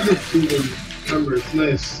 Big I chunk. like this season. Remember, it's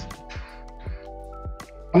nice.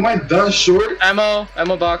 Am I that short? Ammo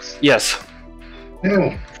box. Yes.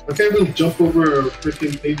 Damn. I can't even jump over a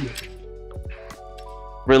freaking pavement.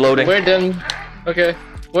 Reloading. Where then? Okay.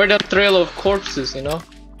 Where the trail of corpses, you know?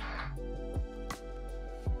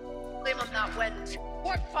 Flame on that wind.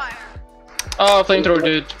 What fire? Oh, flamethrower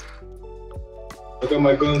dude. I got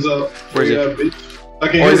my guns out. Where's it? Yeah, bitch. I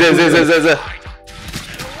can Oh, hear is it. it? What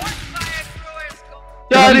fire throwers go?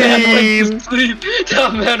 Got That man went him! to sleep.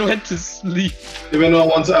 That man went to sleep. If anyone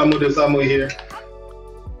wants ammo, there's ammo here.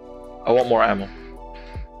 I want more ammo.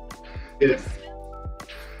 Yeah.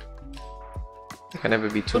 There can never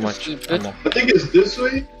be too much Stupid. ammo. I think it's this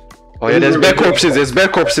way. Oh yeah, there's bare corpses. There's bare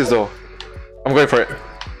corpses though. I'm going for it.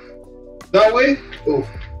 That way? Oh.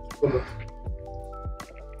 Hold on.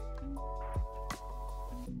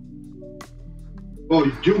 Oh,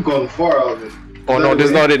 you've gone far, Alvin. Oh no, this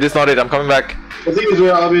is not it. This is not it. I'm coming back. I think it's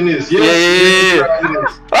where Alvin is. Yes, Yeah. this is where Alvin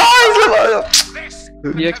Ah!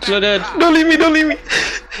 He exploded. Don't leave me! Don't leave me!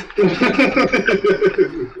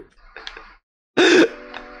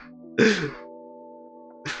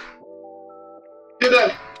 Get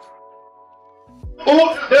that!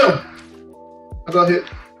 Oh, damn! I got hit.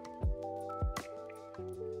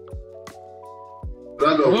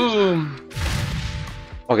 Where'd I go? Boom.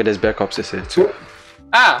 Okay, there's bear corpses here too.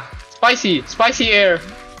 Ah! Spicy air.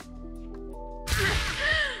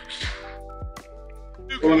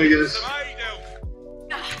 Oh my goodness.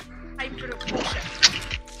 Time for a potion.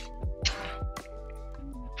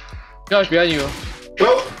 Josh, behind you.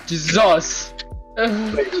 Oh, Jesus.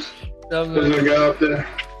 Damn there's it. a guy up there.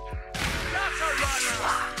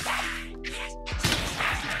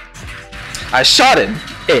 I shot him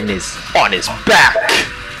on his back.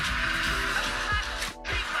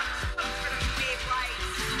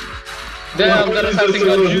 Damn, that assassin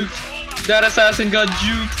got juked. That assassin got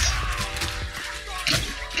juked.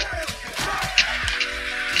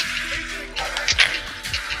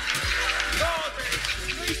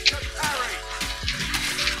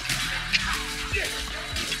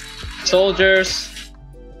 Soldiers.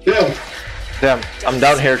 Damn, Damn, I'm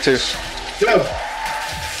down here too. damn.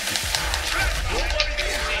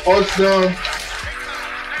 Oh, it's down.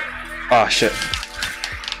 Ah shit.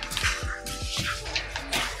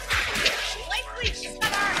 Likely center.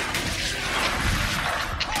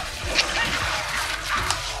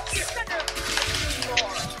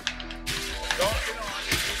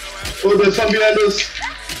 Oh, there's some behind us.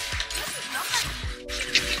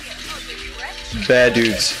 Bear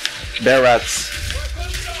dudes. Bear rats.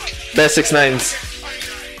 Bear 6'9s.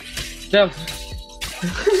 Damn.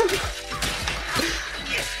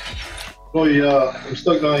 Oh yeah, I'm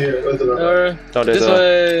stuck down here. Where's it at? No, there's This a.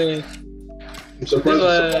 way. I'm surprised.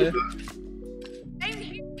 this way. it's I'm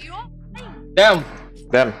here. You all Damn.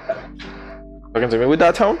 Damn. Talking to me with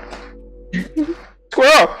that tone?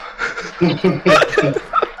 Squirrel!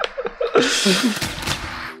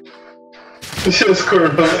 She was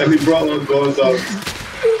squirrel and he brought one guns out.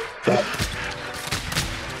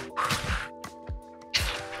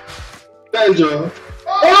 Danger!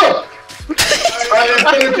 Oh! I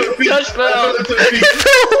fell into a pit. Josh I fell. fell into a pit.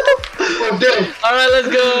 Oh damn! Alright, let's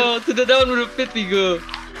go. To the downward pit we go.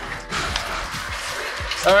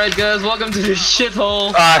 Alright guys, welcome to the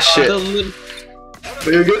shithole. Ah, shit.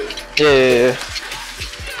 Are you good? Yeah.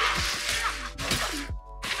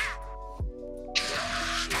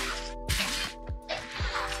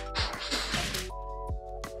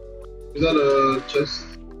 Is that a chest?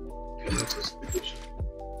 Yeah, that's a chest.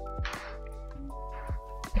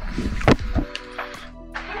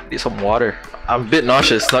 Need some water. I'm a bit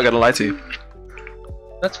nauseous, not gonna lie to you.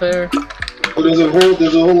 That's fair. Oh, there's a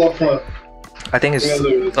hole up front. I think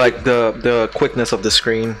it's like the quickness of the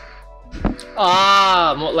screen.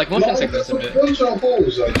 Ah, like motion No, sickness a there's a bit. bunch of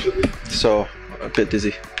holes actually. So a bit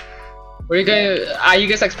dizzy. Are you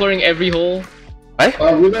guys exploring every hole?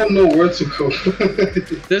 We don't know where to go.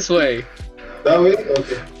 This way. That way?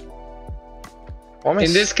 Okay.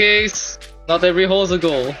 In this case, not every hole is a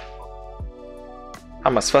goal.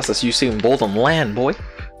 I'm as fast as Usain Bolt on land, boy.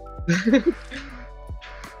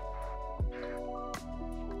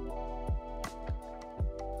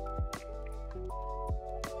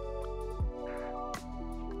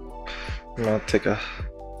 I'm gonna take a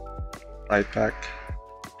light pack.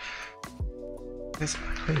 Yes,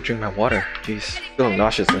 let me drink my water. Jeez, feeling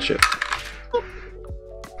nauseous and shit.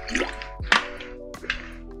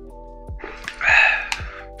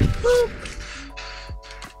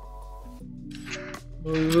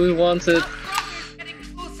 Who wants it?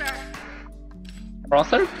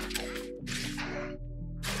 Frother?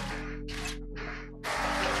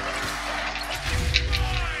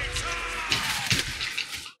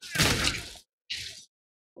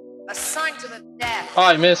 Assigned to the death. Oh,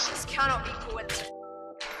 I missed. This cannot be coincidence.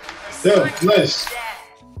 Yeah, nice.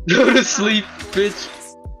 Go to sleep, bitch.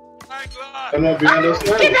 I'm not behind us.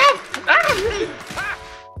 Oh.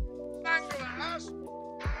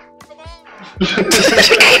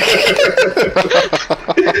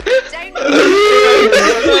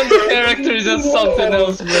 The character is just something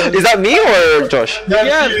else, man. Is that me or Josh?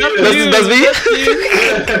 Yeah, That's me?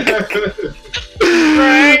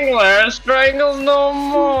 Strangler, strangle no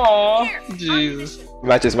more. Jesus.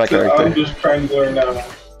 Matches my I'm character. just trying to learn now.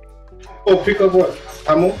 Oh, pick up what?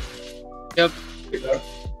 Ammo? Yep. Pick up.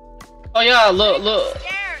 Oh yeah, look.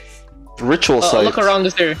 Ritual site. Look around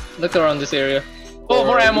this area. Look around this area. Oh,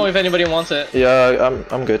 more ammo if anybody wants it. Yeah,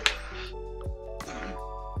 I'm good.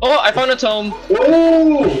 Oh, I found a tome.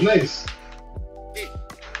 Oh, nice.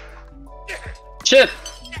 Shit.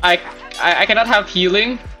 I cannot have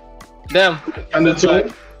healing. Damn. And the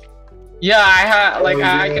tome? Yeah, I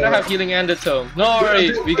yeah. cannot have healing and the tome. No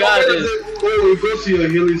worries, we got this. Oh, we go to your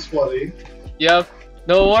healing spot, eh? Yep.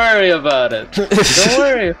 Don't worry about it. Don't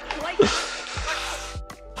worry.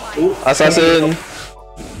 Oh, Assassin.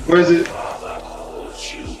 where is it?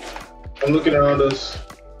 I'm looking around us.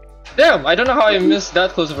 Damn, I don't know how I missed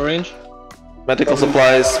that close of a range. Medical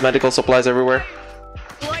supplies everywhere.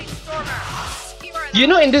 You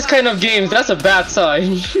know, in this kind of games, that's a bad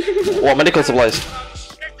sign. What medical supplies?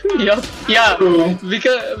 Yup. Yeah. Oh.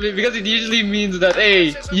 Because it usually means that,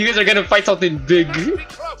 hey, you guys are gonna fight something big.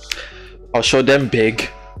 I'll show them big.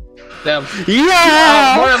 Damn.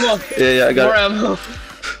 Yeah. More ammo. Yeah, I got More it. ammo.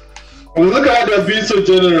 Oh, look at how they're being so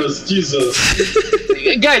generous. Jesus.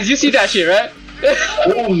 Guys, you see that shit, right?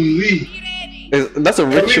 Holy. That's a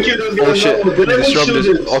ritual. kill those Oh guys shit. now. They don't Disrupt shoot this.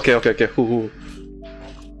 it. Okay. Who?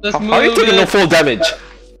 Let's How are you move taking no it. full damage?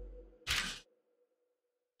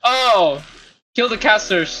 Oh! Kill the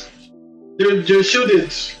casters. You shoot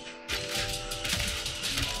it.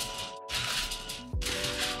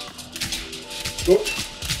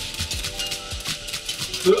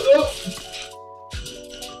 Oh.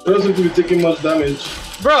 Doesn't seem to be taking much damage.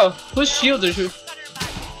 Bro, whose shield is you?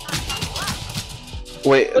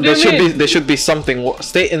 Wait, What do you mean? there should be something.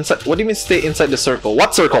 Stay inside. What do you mean stay inside the circle?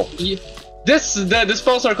 What circle? The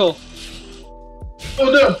spell circle. Oh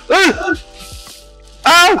no!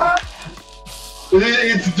 Ow!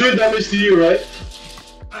 It's doing damage to you, right?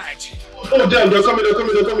 Right. Oh damn, they're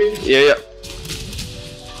coming. Yeah.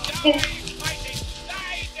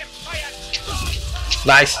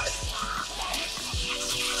 Nice.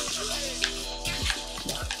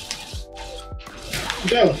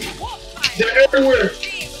 Damn. They're everywhere.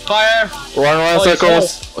 Fire. Run Oh,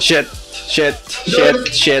 circles. Oh, shit.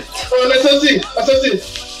 Oh, assassin.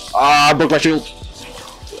 Ah, I broke my shield.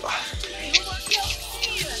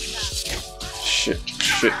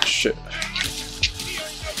 shit.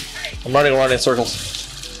 I'm running around in circles.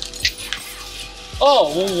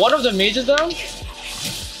 Oh, well, one of the mages down?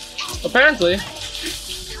 Apparently.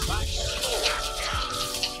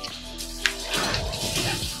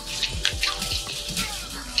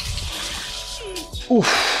 Oof.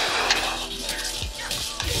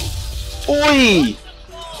 Oi!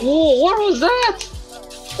 Whoa, what was that?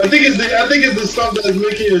 I think it's the stuff that's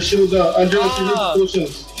making your shield out. Andreas, you need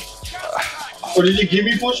potions. Or did you give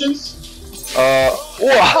me potions? Wow.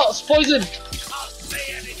 Oh, it's poison!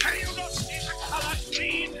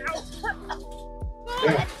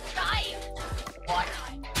 Yeah.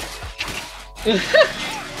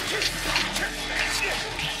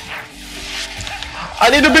 I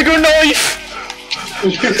need a bigger knife!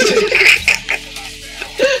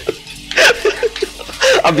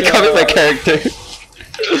 I'm becoming my character.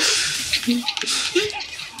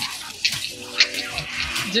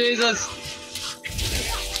 Jesus.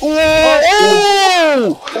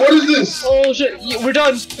 Whoa! What is this? Oh shit, we're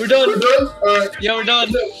done. We're done. We're done? Alright. Yeah, we're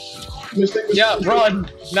done. Mistake. Yeah, run.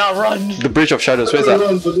 Now run. The Bridge of Shadows, where's that?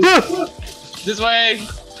 Run for this. This way.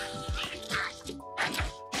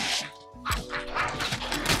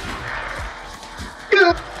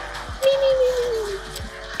 Yeah.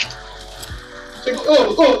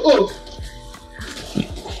 Oh.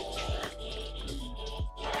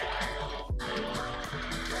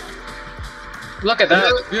 Look at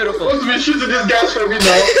that. Beautiful. What's been shooting these guys for me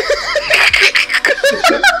now?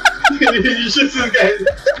 You shoot these guys.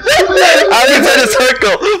 I'm inside a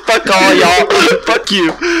circle! Fuck all y'all! Fuck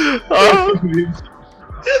you!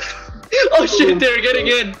 Oh shit, they're getting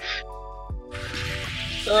in.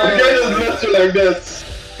 I can't just left you like that.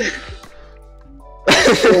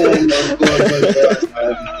 Oh my god,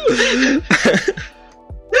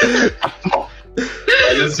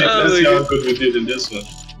 let's see how good we did in this one.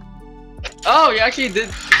 Oh, we actually did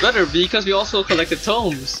better because we also collected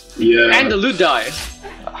tomes. Yeah. And the loot die.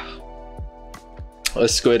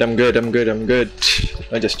 That's good, I'm good. I'm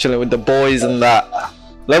just chilling with the boys and that.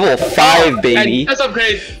 Level 5, baby! And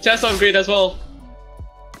chest upgrade as well.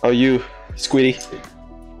 Oh, you, Squiddy.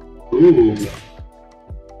 Ooh.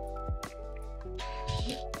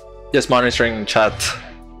 Just monitoring chat.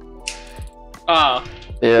 Ah.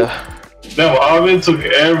 Yeah. No, Alvin took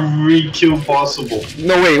every kill possible.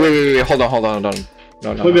 No, wait, hold on.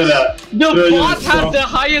 No. Look at that. The bot has the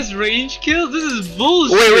highest range kills? This is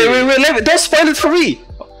bullshit! Wait, don't spoil it for me!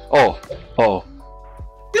 Oh.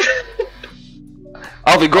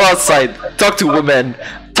 Alvin, go outside, talk to women,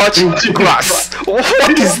 touch grass.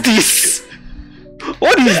 What is this?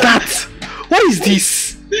 What is that? What is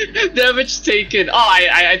this? Damage taken. Oh,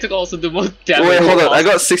 I took also the most damage. Wait, hold on, I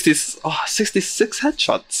got 66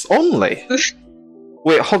 headshots only.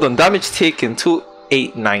 Wait, hold on, damage taken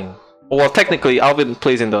 289. Well, technically, Alvin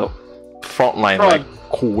plays in the front line, like,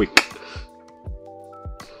 quick.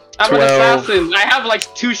 I'm an assassin. I have like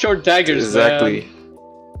 2 short daggers. Exactly.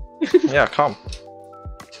 Yeah, come.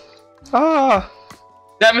 Ah.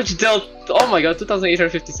 Damage dealt. Oh my god,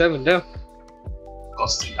 2,857. Damn.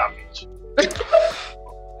 Costing damage.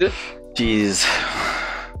 Jeez.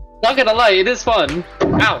 Not gonna lie, it is fun.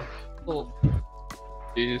 Ow. Oh.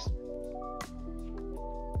 Jeez.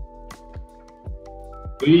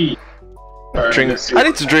 Drink. I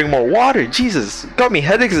need to drink more water. Jesus, got me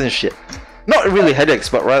headaches and shit. Not really headaches,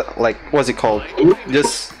 but like, what's it called?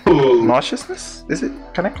 Just nauseousness? Is it?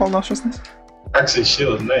 Can I call nauseousness? Actually,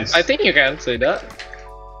 shield, nice. I think you can say that.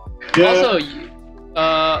 Yeah.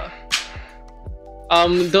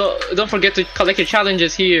 Also, don't forget to collect your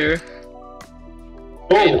challenges here.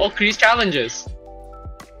 Oh, Increase challenges.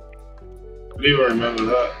 I don't even remember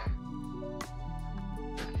that.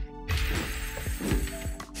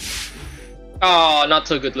 Oh, not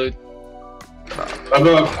so good loot. I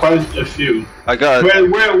got quite a few. I got.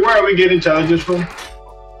 Where are we getting challenges from?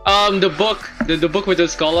 The book, the book with the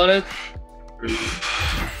skull on it.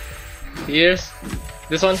 Here's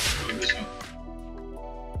this one.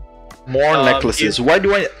 More necklaces. Why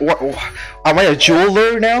do I? Am I a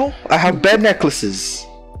jeweler now? I have bed necklaces.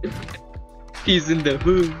 He's in the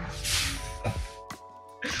hood.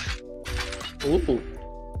 Ooh.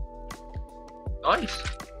 Nice.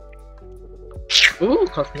 Ooh,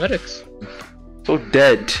 cosmetics. So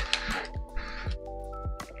dead.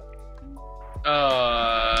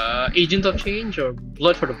 Agent of Change or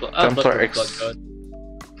Blood for the Blood? Blood for the Blood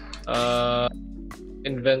God.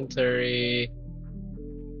 Inventory.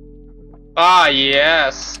 Ah,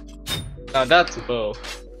 yes. Now that's a bow.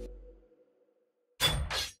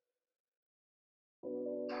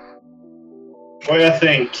 What do you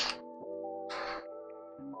think?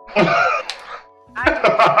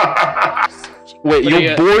 I'm searching Wait, What do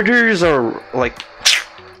your you- borders are like.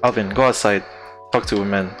 Alvin, go outside. Talk to a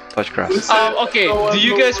man. Touch grass. Okay. Do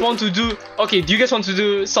you guys want to do? Okay. Do you guys want to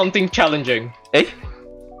do something challenging? Hey,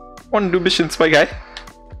 wanna do missions, my guy?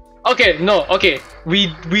 Okay. No. Okay. We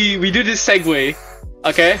do this segue.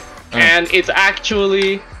 Okay. And it's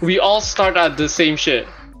actually we all start at the same shit.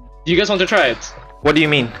 Do you guys want to try it? What do you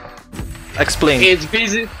mean? Explain. It's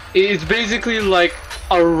basically like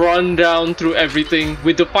a rundown through everything,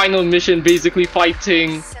 with the final mission basically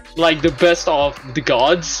fighting like the best of the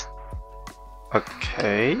gods.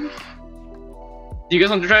 Okay. Do you guys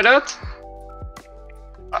want to try that?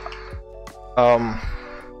 I'm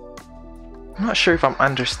not sure if I'm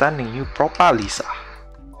understanding you properly, sir.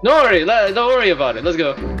 Don't worry, don't worry about it. Let's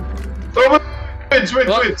go. Oh, wait.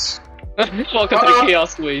 What? Welcome to the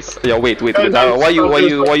Chaos Waste. Yeah, wait. Why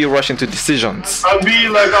you rushing to decisions? I'll be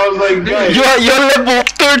like, I was like, guys. You're level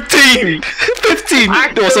 13, 15,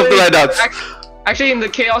 or something like that. Actually, in the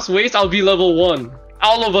Chaos Waste, I'll be level 1.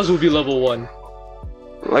 All of us will be level 1.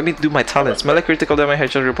 Let me do my talents. Melee critical damage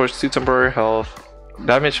headshot reports 2 temporary health.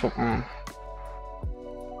 Damage.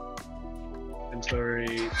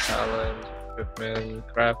 Inventory, talent, equipment,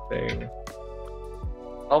 crafting.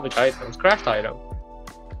 Salvage items, craft item.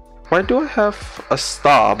 Why do I have a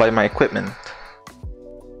star by my equipment?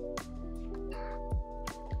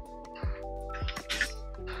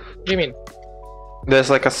 What do you mean? There's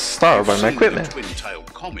like a star by my equipment.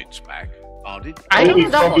 Twin-tailed comets back, Hardy. I don't know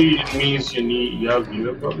that one. Probably means you have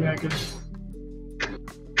probably, I guess.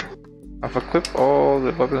 I've equipped all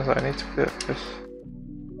the weapons I need to get this.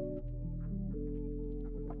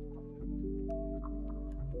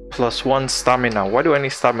 +1 stamina. Why do I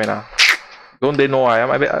need stamina? Don't they know I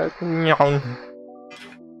am? I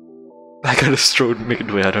got a stroke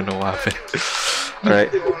midway. I don't know what happened.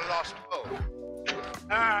 Alright.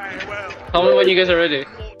 Tell me when you guys are ready.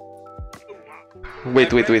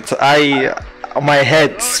 Wait. My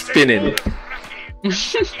head's spinning.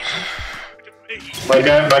 My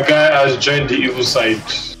guy has joined the evil side.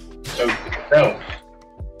 No.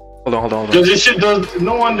 Hold on. Because this shit does.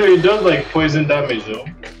 No wonder it does like poison damage, though.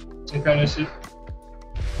 Some kind of shit.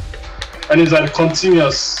 And it's like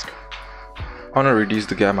continuous. I wanna reduce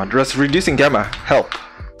the gamma. Does reducing gamma help?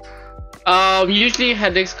 Usually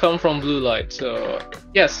headaches come from blue light, so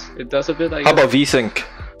yes, it does a bit. How about VSync?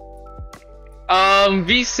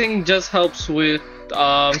 VSync just helps with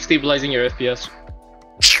stabilizing your FPS.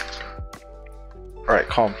 Alright,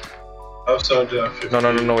 calm. I've started at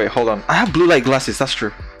 50. No, wait, hold on. I have blue light glasses, that's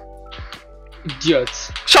true.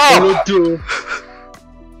 Idiots. Shut up!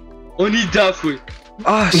 Only that way.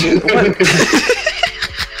 Ah, shit. What?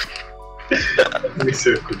 He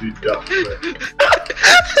said, could you die?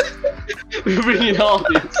 We're bringing all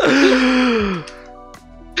this.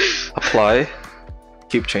 Apply.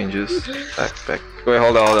 Keep changes. Back. Wait,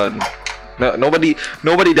 hold on. No, nobody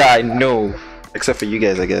that I know, except for you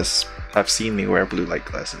guys, I guess, have seen me wear blue light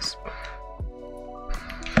glasses.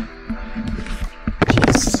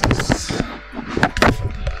 Jesus.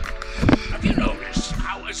 Have you noticed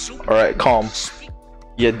how a super Alright, calm.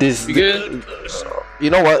 Yeah, this. You good? You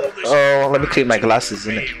know what? Let me clean my glasses,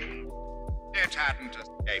 innit? It hadn't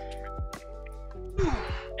escaped me.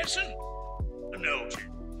 Listen, no.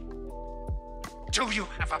 Do you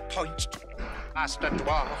have a point, Master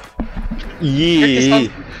Dwarf? Yeah.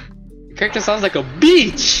 The character sounds like a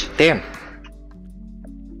beach. Damn.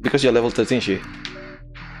 Because you're level 13, she.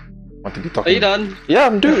 Want to be Are talking? you done? Yeah,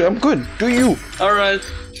 I'm good. Do you? Alright,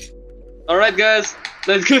 guys.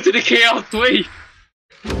 Let's go to the chaos way.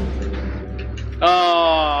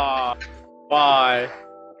 Oh, why?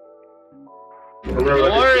 Don't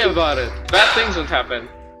worry about it. Bad things won't happen.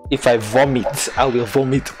 If I vomit, I will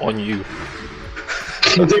vomit on you.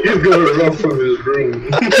 I think he's gonna run from his room.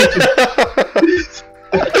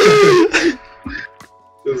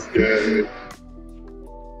 This guy.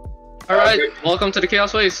 Alright, welcome to the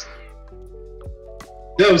chaos waste.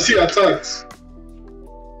 Damn, see attacks.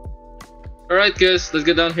 Alright, guys, let's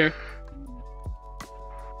get down here.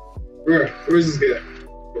 Where's this guy?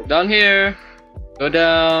 Down here. Go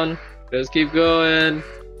down. Just keep going.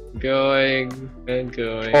 Going and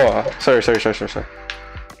going. Oh, sorry. Check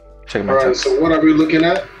my Alright, text. so what are we looking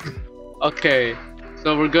at? Okay,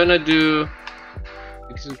 so we're gonna do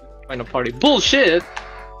find a party. Bullshit!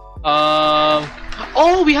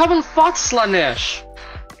 Oh, we haven't fought Slanesh!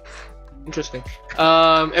 Interesting.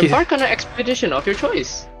 Embark on an expedition of your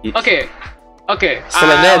choice. Yes. Okay.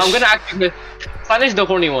 Slanesh. I'm gonna activate Slanesh, the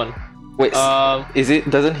horny one. Wait,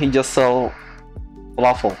 doesn't he just sell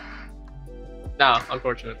falafel? Nah,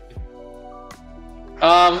 unfortunately.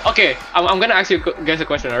 Okay, I'm gonna ask you guys a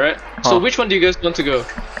question, alright? So which one do you guys want to go?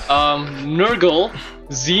 Nurgle,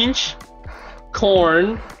 Zinch,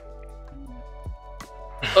 Corn.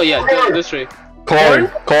 Oh yeah, this three.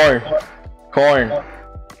 Corn.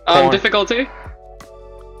 Difficulty?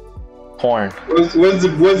 Corn. What's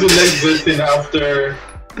the next best thing after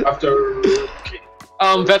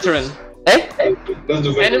Veteran. Eh? That's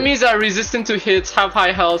the Enemies are resistant to hits, have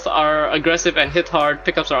high health, are aggressive and hit hard.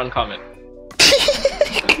 Pickups are uncommon.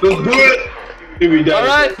 Let's do it. Here we die.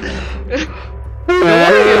 Alright.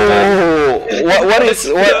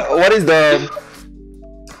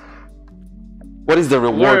 What is the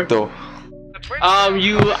reward though?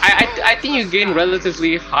 I think you gain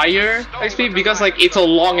relatively higher XP because like it's a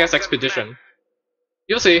long ass expedition.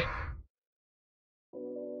 You'll see.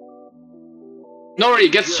 No worry,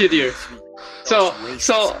 it gets shittier. So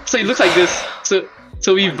it looks like this.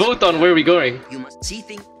 So we vote on where we're going. You must see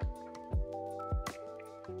things.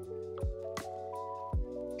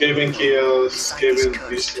 Gavin Chaos, Gavin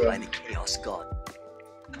this By one. the Chaos God.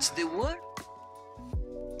 What's the word?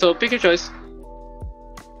 So pick your choice.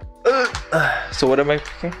 So what am I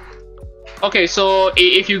picking? Okay, so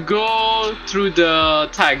if you go through the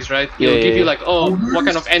tags, right? It'll give you like, oh, what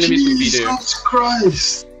kind of enemies will be there. Jesus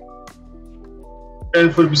Christ! And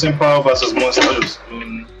 40% power versus monsters.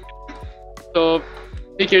 So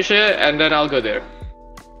pick your shit, and then I'll go there.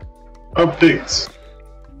 I picked.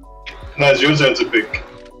 Now it's your turn to pick.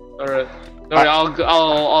 Alright. Alright,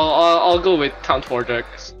 I'll go with Count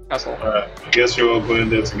Morjack's castle. Alright, I guess you're all going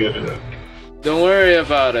there together then. Don't worry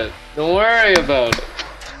about it. Don't worry about it.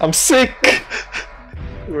 I'm sick.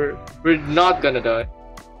 We're not gonna die.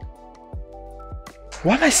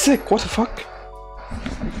 Why am I sick? What the fuck?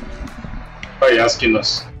 Why are you asking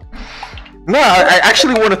us? No, I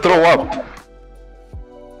actually want to throw up.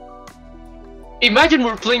 Imagine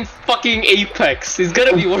we're playing fucking Apex. It's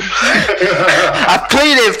gonna be worse. I've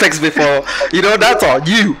played Apex before. You know, that's on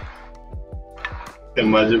you.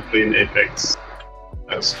 Imagine playing Apex.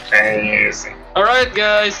 That's crazy. Alright,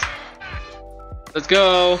 guys. Let's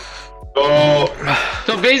go. Oh,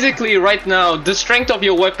 So basically, right now, the strength of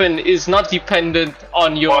your weapon is not dependent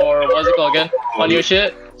on your what's it called again? On your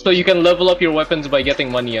shit. So you can level up your weapons by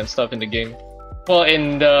getting money and stuff in the game. Well,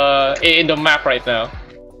 in the map right now.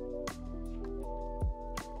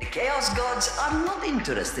 The Chaos Gods are not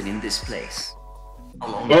interested in this place.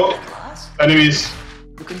 Along Oh. with the class, enemies.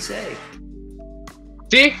 you can say.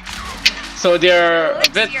 See? So they're a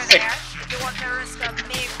bit Elixir sick. there. You want to risk a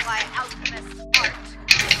made by alchemist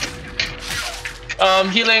art.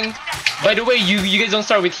 Healing. By the way, you guys don't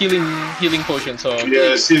start with healing potion, so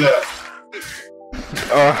Yeah, I see that.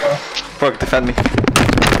 Fuck, defend me.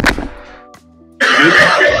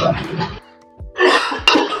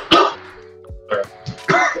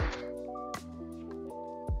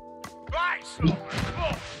 Right!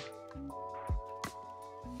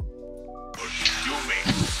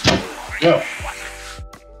 Yeah.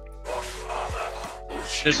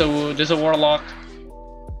 there's a warlock.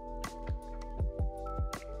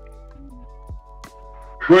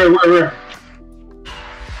 Where?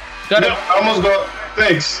 Got Yeah, it. I almost got.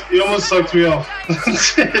 Thanks. You almost sucked me off.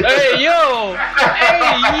 Hey yo! Hey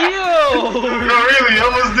yo! No, really, you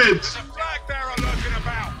almost did. There's a flag bearer lurking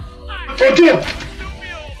about. Oh, damn. Still be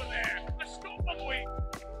over there. Let's stop them weak.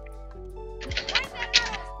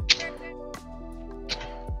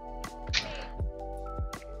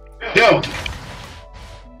 Damn.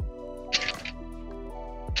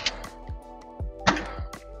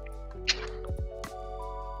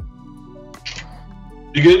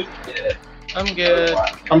 You good? I'm good.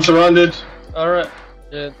 I'm surrounded. Alright.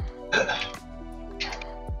 Good.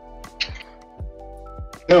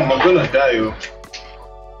 Damn, I'm gonna die, yo.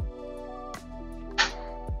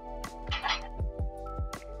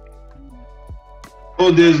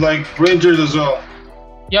 Oh, there's like rangers as well.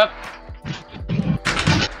 Yep.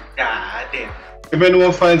 If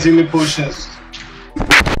anyone finds healing potions.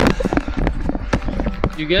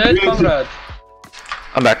 You good, comrade?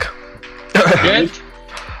 I'm back. Good?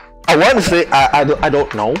 I want to say I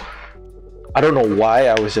don't know. I don't know why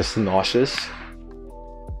I was just nauseous.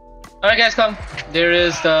 Alright guys, come. There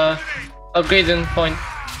is the upgrading point.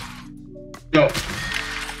 No.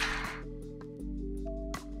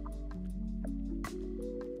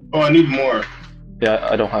 Oh, I need more. Yeah,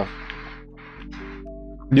 I don't have.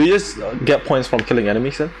 Do you just get points from killing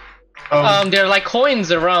enemies then? There are like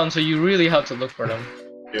coins around, so you really have to look for them.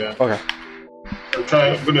 Yeah. Okay.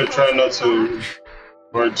 I'm gonna try not to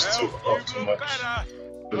merge too much. Better.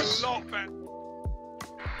 A Because lot better.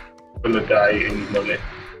 I'm gonna die in a minute.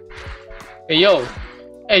 Hey yo!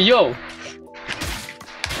 Hey yo!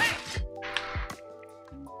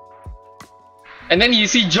 And then you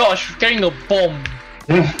see Josh carrying a bomb.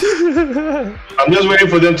 I'm just waiting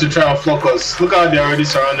for them to try and flock us. Look how they're already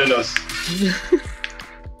surrounding us.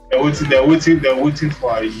 They're waiting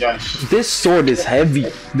for a yash. This sword is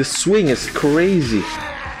heavy. The swing is crazy.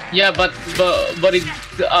 Yeah, but it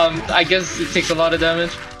I guess it takes a lot of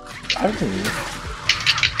damage. I don't know.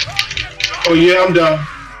 Oh yeah, I'm down.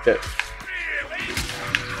 Yeah.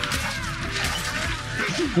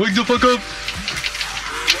 Wake the fuck up!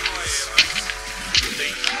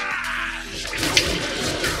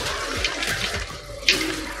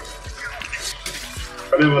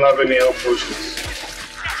 I don't even have any health potions.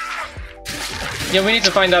 Yeah, we need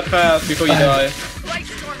to find that path before you die.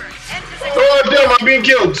 Oh damn, I'm being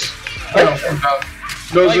killed! Damn, I'm down.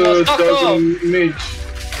 There's a mage.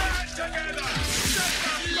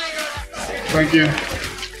 Thank you.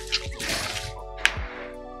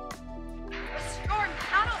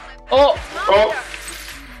 Oh! Oh!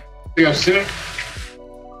 I think I've seen him.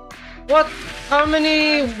 What? How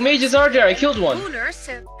many mages are there? I killed one. Where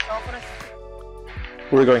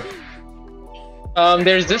are we going?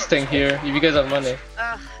 There's this thing here, if you guys have money.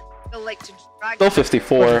 Still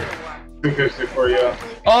 54. 254, yeah.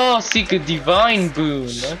 Oh, seek a divine boon.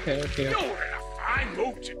 Okay, okay. You're in a fine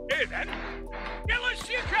mood today, then. Tell us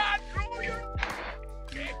you can't grow your...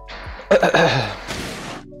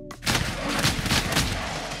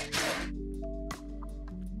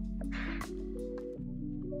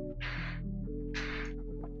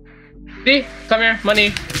 See? Come here,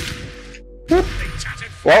 money.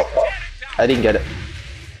 Well, I didn't get it.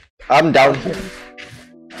 I'm down here.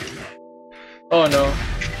 Oh no.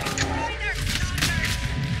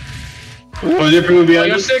 Oh, is there people Oh, behind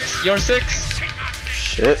you're us? 6. You're 6.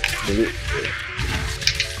 Shit.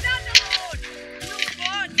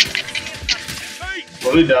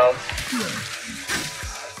 Roll it down.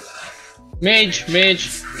 Mage,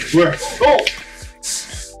 mage. Where? Oh!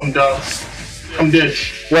 I'm down. I'm dead.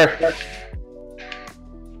 Where?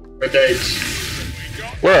 I died.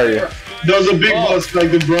 Where are you? There was a big boss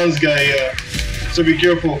like the bronze guy, yeah. So be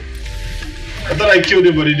careful. I thought I killed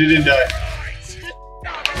him, but he didn't die.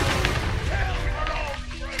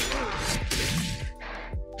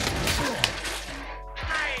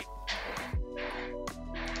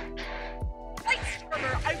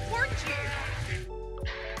 I warned you.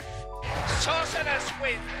 Sorceress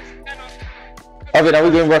wins. Alvin, are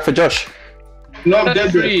we going back for Josh? No, I'm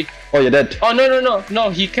That's dead. free. Oh, you're dead. Oh no,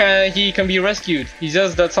 he can be rescued. It's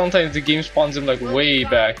just that sometimes the game spawns him like way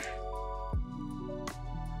back.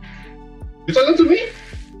 You talking to me?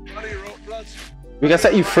 We can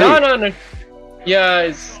set you free. No. Yeah,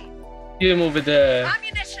 it's him over there.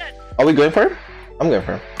 Ammunition. Are we going for him? I'm going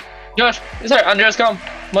for him. Josh, sorry, Andreas, come.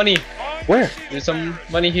 Money. Where? There's some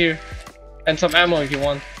money here. And some ammo if you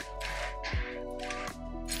want.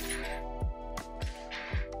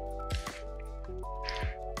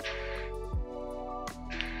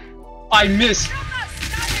 I missed!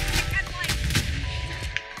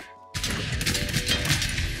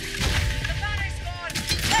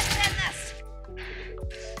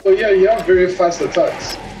 Oh yeah, you have very fast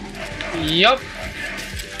attacks. Yup.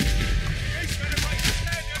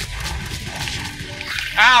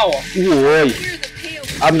 Ow! Boy.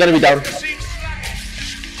 I'm gonna be down.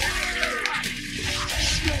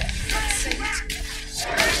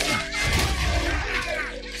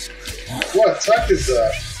 What attack is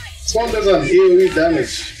that? This one does an AoE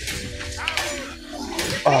damage.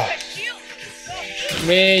 Oh,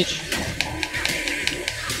 Mage.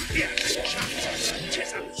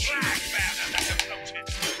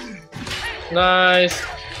 Nice.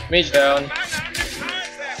 Mage down.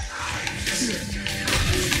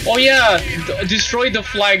 Oh yeah! Destroy the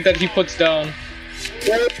flag that he puts down.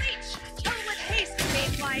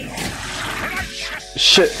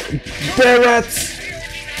 shit. Barrett!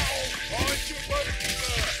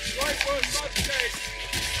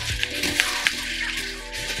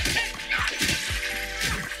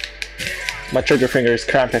 My trigger finger is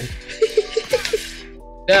cramping.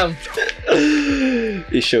 Damn.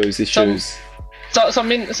 It shows, it shows.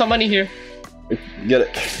 Some money here. Get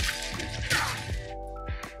it.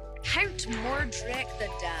 Count Mordrek the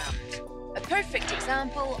Damned. A perfect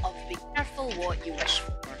example of be careful what you wish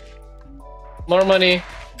for. More money.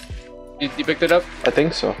 You picked it up? I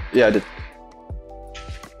think so. Yeah, I did.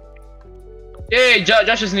 Yay,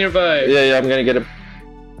 Josh is nearby. Yeah, I'm gonna get him.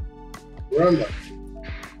 Where am I?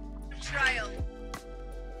 Trial.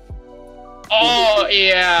 Oh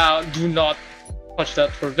yeah, do not touch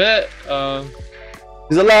that for a bit.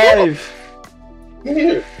 He's alive! Come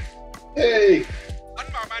here. Hey.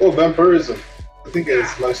 Oh, vampirism. I think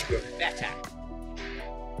it's last one.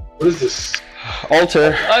 What is this?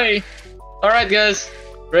 Altar. Hi. Alright, guys.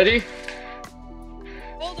 Ready?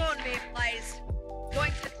 Hold on, mayflies.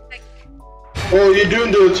 Going to think. Oh, you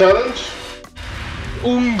doing the challenge?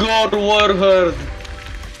 Ungor Warherd.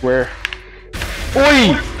 Where?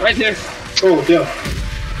 Oi! Right here. Oh, yeah.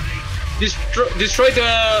 Destroy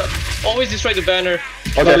the. Always destroy the banner.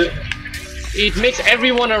 Okay. It makes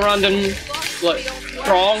everyone around them like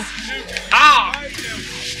strong. Ah!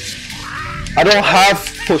 I don't have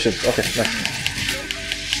potions. Okay,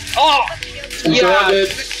 nice. Oh! I'm Yeah! surrounded.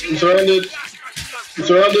 I'm surrounded. I'm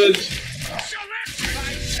surrounded.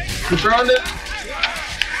 I'm surrounded.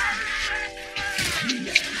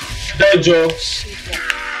 Dead, Joe.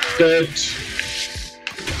 Dead.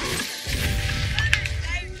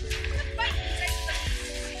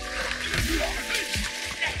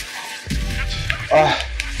 Ah.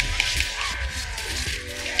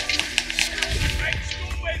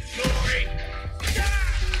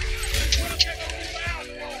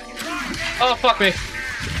 Oh, fuck me.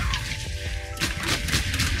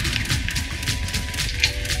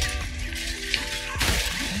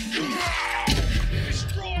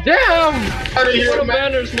 Damn! Out of here, What a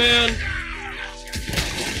man. banners, man.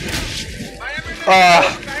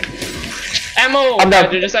 Ah. Ammo! I'm done.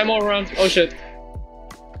 There's just ammo around. Oh shit.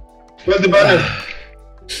 Where's the banner?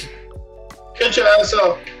 Get your ass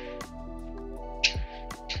out.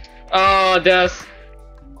 Oh, death.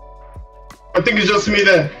 I think it's just me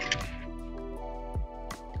then.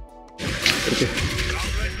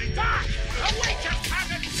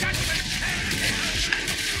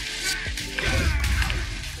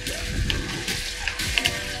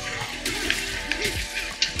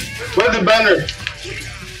 Where's the banner?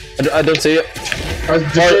 I don't see it. I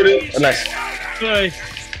destroyed it. Oh, nice. Nice.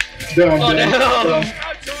 Down, Oh, down, damn. down.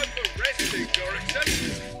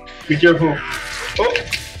 Be careful. Oh.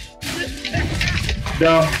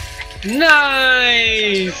 Down.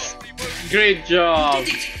 Nice! Great job.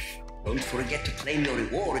 Don't forget to claim your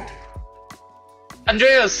reward.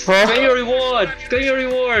 Andreas, claim your reward. Claim your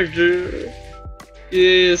reward.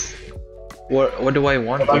 Yes. What do I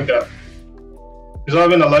want? I like that. Is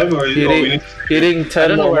Alvin alive or is we Hitting, need hitting 10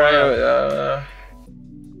 don't know more. where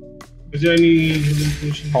is there any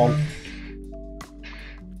hidden potion?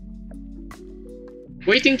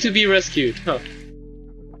 Waiting to be rescued. Huh.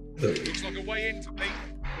 Looks like a way into me.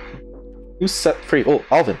 Who's set free? Oh,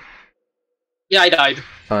 Alvin. Yeah, I died.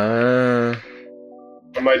 Uh,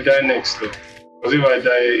 I might die next though. Because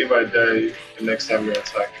if I die the next time we're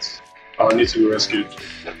attacked, I'll need to be rescued.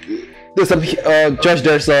 there's some Josh.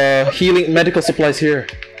 There's healing medical supplies here.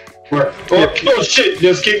 Where? Oh, oh shit!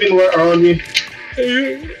 They're escaping around me.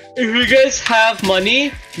 If you guys have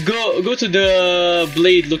money, go to the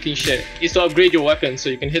blade looking shit. It's to upgrade your weapon so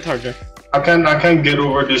you can hit harder. I can't get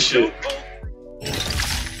over this shit.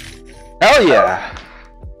 Hell yeah!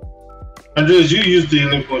 Andreas, you use the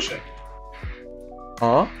healing potion.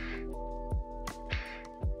 Huh?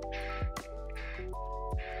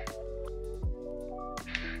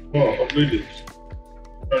 Oh, upgraded.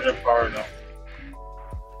 100 power now.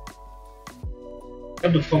 How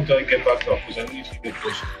the fuck do I get back up? Because I need to get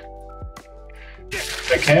potion.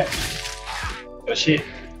 I can't? Oh shit.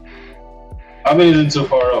 I've been isn't so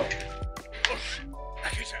far up.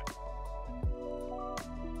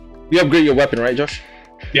 You upgrade your weapon, right, Josh?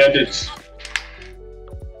 Yeah, I did.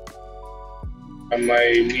 I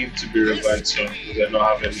might need to be revived soon because I don't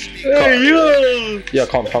have any. Hey yo! Yeah,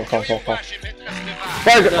 calm.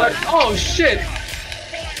 Oh shit!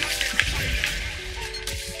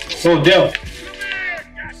 Oh damn!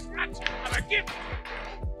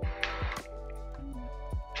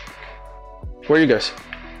 Where are you guys?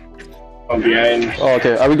 I'm behind. Oh,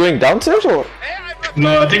 okay. Are we going downstairs or?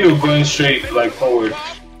 No, I think we're going straight, like forward.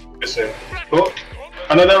 Listen. Oh,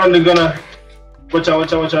 another one. They're gonna. Watch out!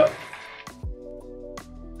 Watch out! Watch out!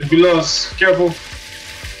 They're below us. Careful.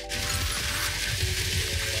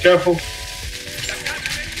 Careful.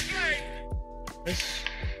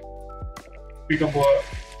 Pick up what?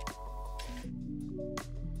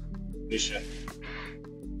 Mission.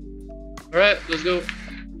 Alright, let's go.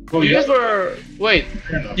 Oh, You yeah. guys were wait.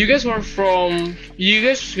 Fair enough. You guys were from. You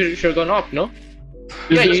guys should have gone up, no?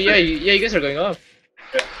 Yeah, you guys are going up.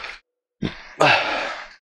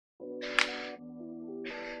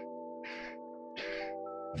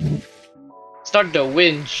 Start the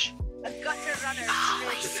winch. A gutter runner.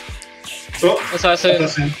 Oh, Assassin.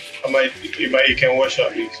 assassin. He can wash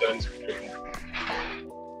out me, so I need to be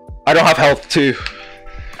careful. I don't have health too.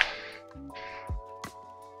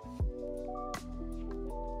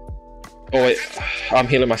 Oh wait, I'm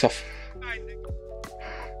healing myself.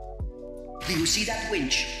 Do you see that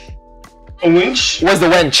winch? A winch? Where's the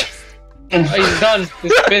wench? Oh, he's done.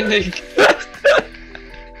 He's spinning.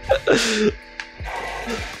 You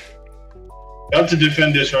have to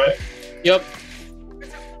defend this, right? Yep.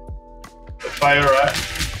 The fire rat.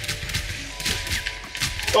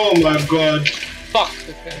 Oh my god. Fuck.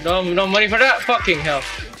 No money for that. Fucking hell.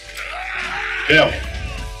 Damn.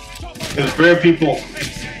 There's rare people.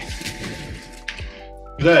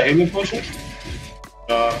 Is that a healing potion?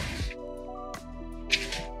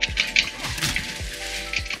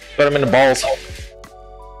 Got him in the balls.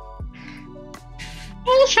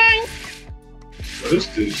 Bullshit. What is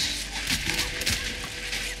this?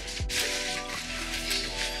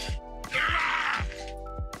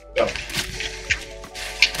 Yeah.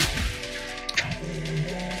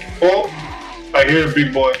 Oh, I hear a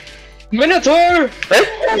big boy. Minotaur! Hey?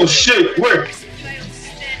 Oh shit, where?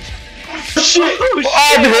 Shit! Oh,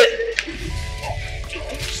 I'm hit!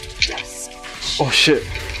 Oh shit.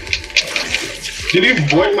 Did he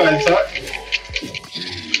void my attack?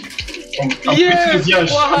 I'm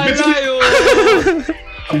Yes!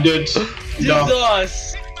 I'm dead. Down.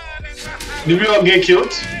 Jesus! Did we all get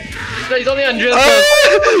killed? He's only Andreas.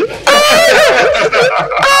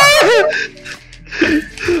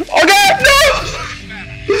 Oh god, no!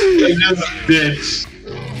 I just dead.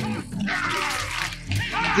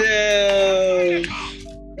 Damn!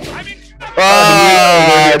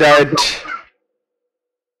 Ah, I died.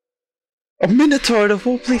 A Minotaur of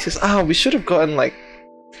all places. Ah, we should have gotten like.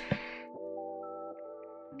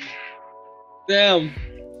 Damn.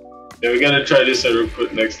 Yeah, we gotta try this real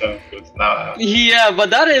quick next time. Nah. Yeah, but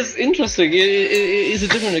that is interesting. It's a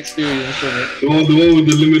different experience for me. The one with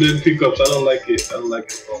the limited pickups, I don't like it. I don't like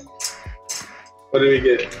it. What did we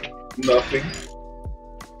get? Nothing.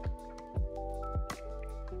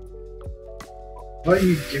 Why are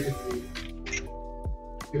you giving me?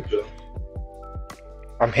 Good job.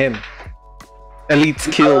 I'm him. Elite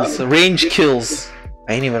kills, range kills.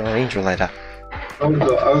 I ain't even a ranger like that.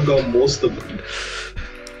 I'll go most of them.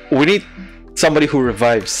 We need somebody who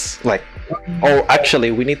revives. Like, oh,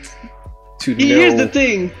 actually, we need to know. Here's the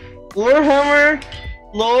thing, Warhammer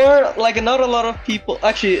lore, like not a lot of people.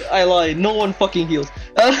 Actually, I lied. No one fucking heals.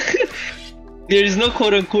 There is no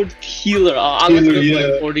quote unquote healer. Unless Healer, you're yeah.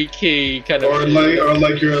 like 40k kind of. Or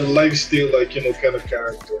like you're a lifesteal, like, you know, kind of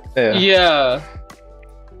character. Yeah. Yeah.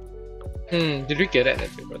 Did we get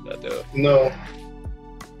anything for that though? No.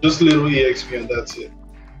 Just little EXP and that's it.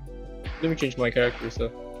 Let me change my character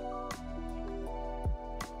so.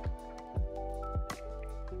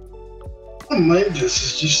 I don't mind this,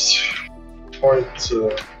 it's just hard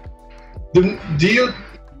to... Do you...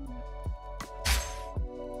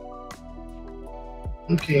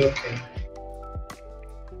 Okay.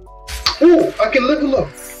 Oh, I can level up!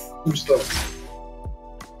 New stuff.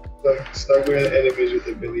 Like, staggering enemies with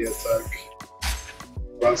ability attack.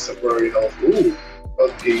 Grants temporary health. Ooh!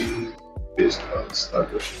 Okay, based on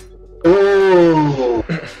stagger. Oh!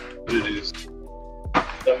 What it is.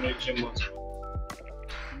 Damage him once.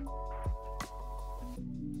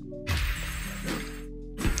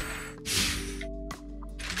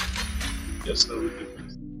 Yes, that would be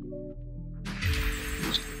best.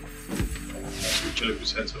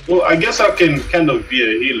 20%. Well, I guess I can kind of be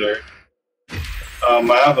a healer.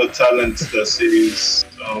 I have a talent that says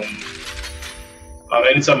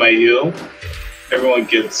anytime I heal, everyone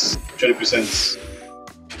gets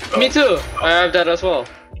 20%. Me too. I have that as well.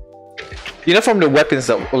 You know, from the weapons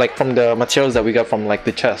that, like, from the materials that we got from like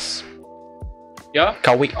the chests. Yeah.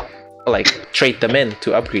 Can we like trade them in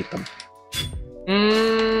to upgrade them?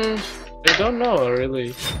 I don't know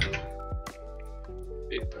really.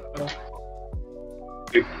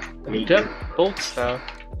 Depth bolt staff.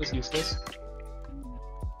 That's useless.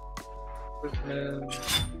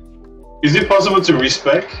 Is it possible to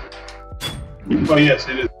respec? Oh yes,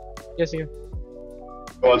 it is. Yes, you.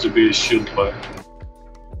 I want to be a shield player.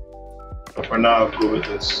 But for now, I'll go with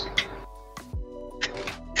this.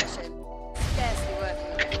 Scarcely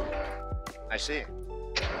working. I see.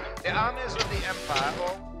 The armies of the Empire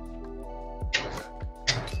all...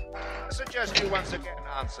 I suggest you once again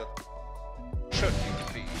answer. Should you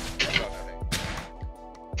be running?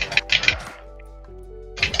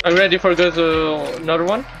 Are you ready for another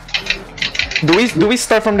one? Do we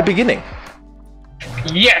start from the beginning?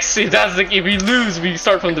 Yes, if that's like if we lose, we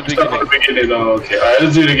start from the Start beginning. from the beginning. Oh, okay. Alright,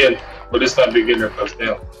 let's do it again. But this time beginner first.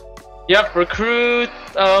 Damn. Yep, recruit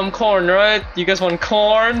corn, right? You guys want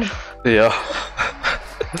corn? Yeah.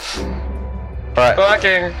 Alright.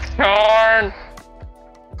 Fucking corn!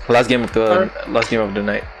 Last game of the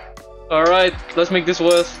night. Alright, let's make this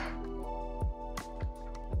worth.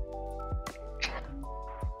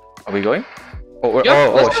 Are we going? Oh, Yep,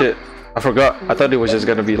 oh let's go. shit. I forgot. I thought it was just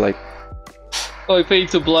gonna be like... Oh, you fade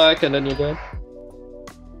to black and then you're done.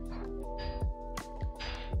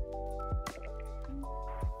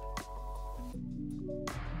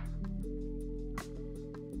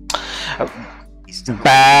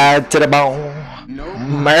 Bad to the bone. No.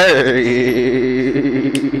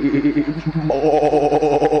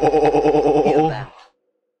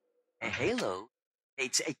 A halo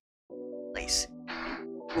hates a place.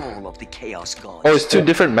 All of the chaos gods. Oh, it's two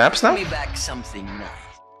different maps now? Give me back something nice.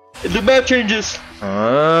 The map changes.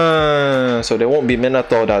 Ah, so there won't be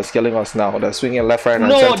Minotaur that's killing us now. They're swinging left, right, and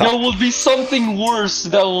No, center. there will be something worse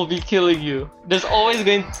that will be killing you. There's always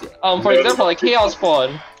going to, for example, like Chaos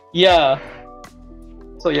Spawn. Yeah.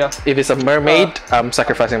 So yeah. If it's a mermaid, I'm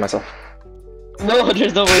sacrificing myself. No,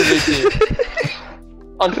 there's no mermaid here.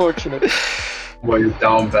 Unfortunate. Boy, you're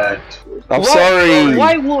down bad. I'm sorry.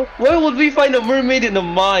 Why would we find a mermaid in a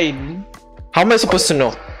mine? How am I supposed to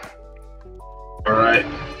know? Alright.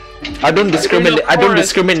 I don't discriminate. I don't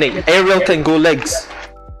discriminate. Ariel can go legs.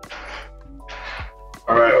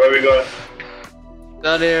 Alright, where we going?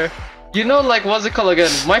 Down here. You know, like, what's it called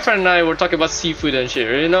again? My friend and I were talking about seafood and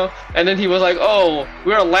shit, you know? And then he was like, oh,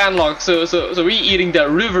 we're landlocked, so we eating that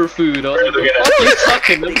river food. I was like, what are you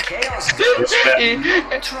talking about? Chaos gods.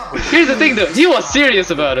 Here's the thing though, he was serious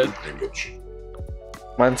about it.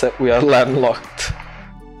 Man said we are landlocked.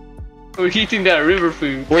 We're eating that river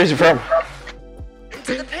food. Where is he from?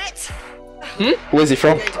 Into the pit. Where's he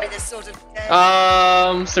from? Going to be this sort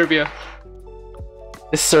of Serbia.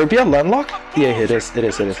 Is Serbia landlocked? Yeah, it is. It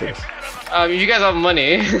is. You guys have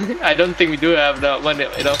money. I don't think we do have enough money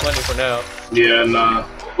for now. Yeah, nah.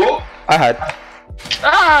 Oh! I had.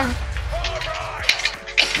 Ah!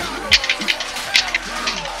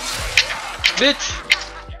 Bitch!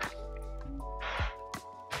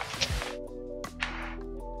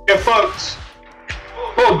 Get fucked!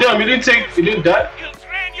 Oh damn, you didn't die?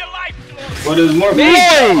 But there's more.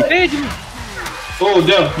 Bitch! Oh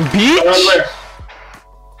damn. Bitch! Around where?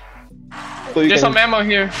 So you There's can- some ammo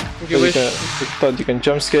here, if you wish. You thought you can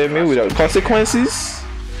jump scare me without consequences?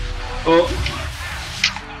 Oh.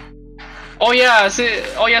 Oh yeah,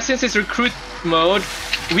 since it's recruit mode,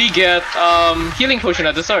 we get healing potion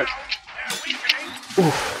at the start.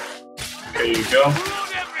 There you go.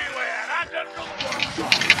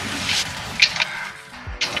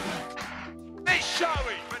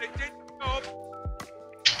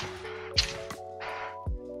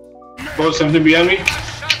 Oh, something behind me?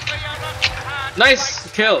 Nice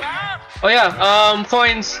kill. Oh yeah,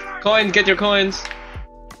 coins, get your coins.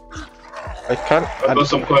 I can't. I got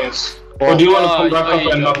some coins. Oh, do you want to come back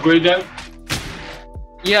up and upgrade them?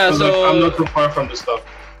 Yeah, I'm so not too far from the stuff.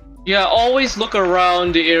 yeah, always look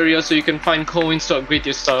around the area so you can find coins to upgrade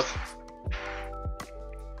your stuff.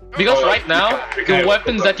 Because Oh, right now, we can't the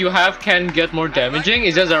weapons that you have can get more damaging.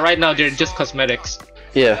 It's just that right now they're just cosmetics.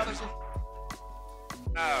 Yeah.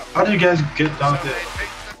 How do you guys get down there?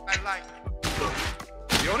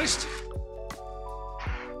 Be honest?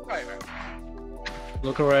 Right, man.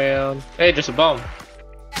 Look around. Hey, there's a bomb.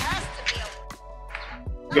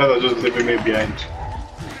 You guys are just leaving me behind.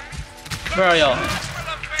 Where are y'all?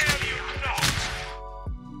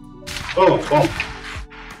 Oh, oh.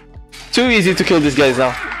 Too easy to kill these guys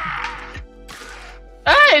now.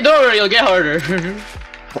 Hey, don't worry, you'll get harder.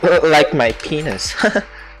 Like my penis.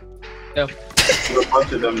 Yeah. There's a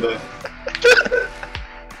bunch of them there.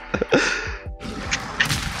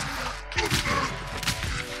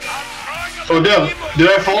 Oh damn, did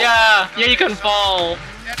I fall? Yeah, you can fall.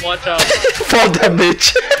 Watch out. Fall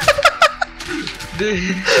damage.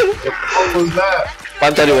 What was that?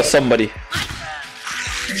 I thought it was somebody.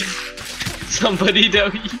 Somebody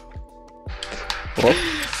that we... What?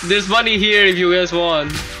 There's money here if you guys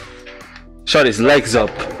want. Shot his legs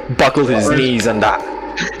up, buckled his knees and that.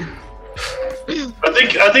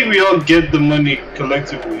 I think we all get the money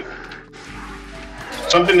collectively.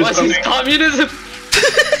 Something is What's coming. his communism?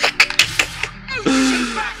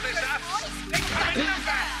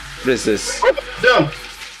 What is this? Oh, damn.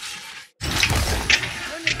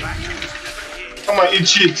 Come on, eat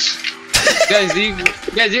shit. guys, you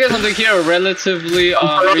guys want to hear a relatively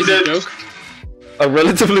racist joke? A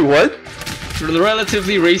relatively what?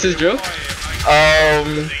 Relatively racist joke?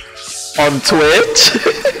 On Twitch?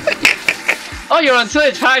 Oh, you're on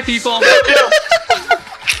Twitch. Hi, people.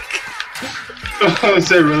 I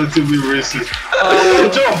say relatively racist.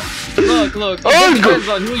 Jump. Look. Oh, It depends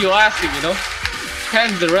on who you're asking, you know?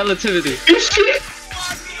 Hence the relativity. Eat shit.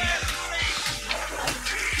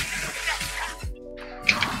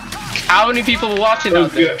 How many people watching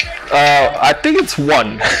out there? Okay. I think it's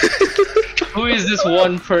one. Who is this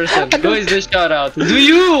one person? Who is this shout out? Do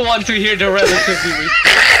you want to hear the relatively racist?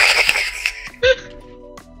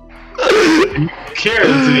 Care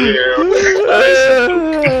to hear.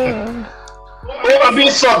 Oh, I'm being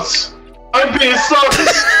sucked. I'm being sucked.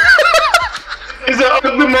 He's an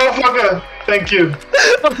ugly motherfucker. Thank you.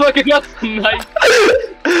 Fucking got the knife.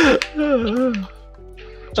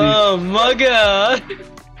 Oh my god.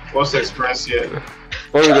 What's the experience here?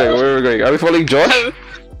 Where are we going? Where are we going? Are we following Josh?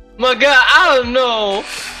 My god, I don't know.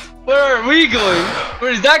 Where are we going?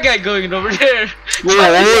 Where is that guy going over there?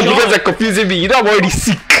 Whoa, you guys are confusing me. You know I'm already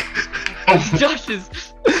sick. Josh is.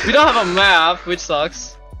 We don't have a map, which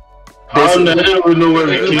sucks. I don't even know where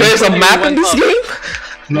we came. There's a map in this game?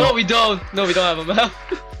 No, we don't. No, we don't have a map.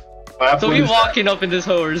 So we walking up in this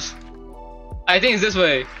horse. I think it's this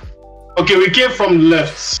way. Okay, we came from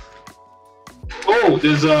left. Oh,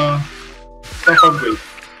 there's a stuff upgrade.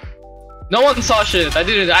 No one saw shit.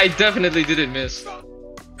 I definitely didn't miss.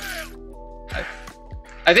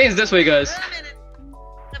 I think it's this way, guys.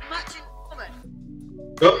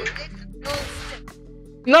 Oh,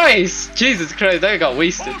 Nice! Jesus Christ, that got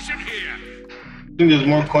wasted. I think there's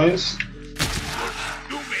more coins.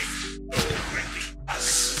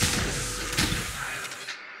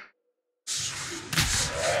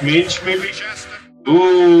 Mage, maybe?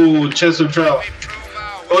 Ooh, chest of trial.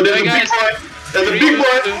 Oh, there's Hey, a guys. big one. There's a big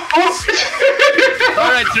one. Oh.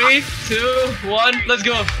 Alright, 3, 2, 1, let's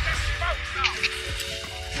go.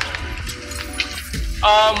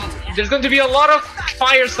 There's going to be a lot of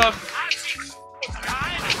fire stuff.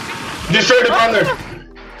 Destroy the banner.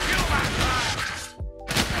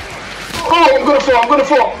 Oh, I'm gonna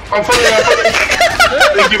fall. I'm falling.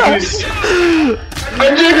 Thank you, please.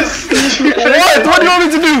 Andreas! What? What do you want me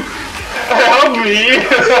to do? Help me!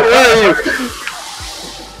 Where are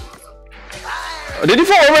you? Did he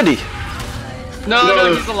fall already? No,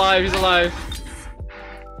 he's alive, he's alive.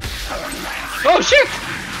 Oh shit!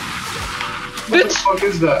 What the fuck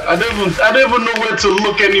is that? I don't even know where to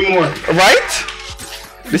look anymore. Right?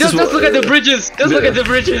 Just look at the bridges. Just look at the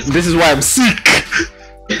bridges. This is why I'm sick.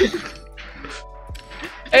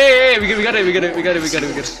 Hey, we got it.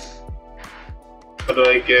 How do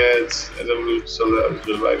I get so that I was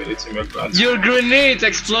reviving it in my plans? Your grenades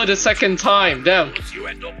explode a second time. Damn.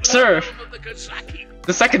 Sir.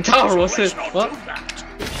 The second tower was it? What?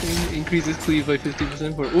 Increases cleave by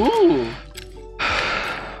 50% for. Ooh.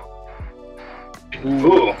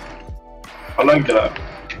 Ooh. I like that.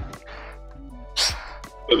 So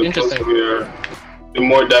the Interesting. closer we are, the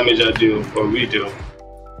more damage I do, or we do.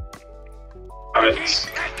 Alright.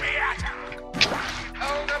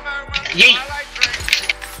 Yeet.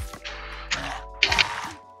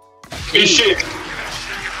 Good shit.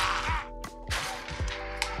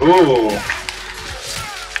 Oh.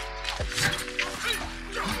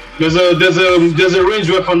 There's a ranged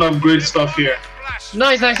weapon upgrade stuff here.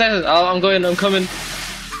 Nice. I'm coming.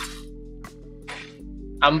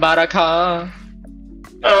 I'm Baraka.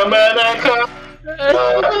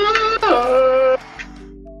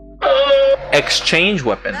 Exchange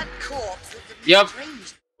weapon. Yep.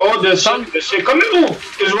 Oh, there's some shit. Come here. Oh,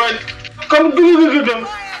 it's right. Come. Go.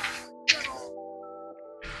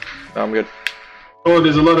 I'm good. Oh,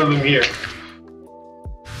 there's a lot of them here.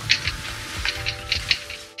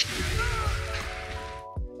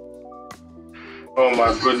 Oh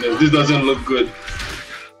my goodness, this doesn't look good.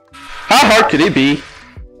 How hard could it be?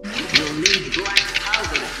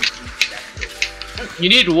 You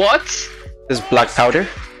need what? This black powder?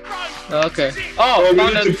 Okay. Oh, Oh, we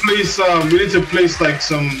found need to place we need to place like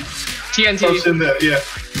some TNT. stuff in there, yeah.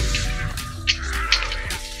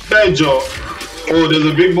 There, Joe. Oh, there's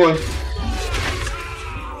a big boy.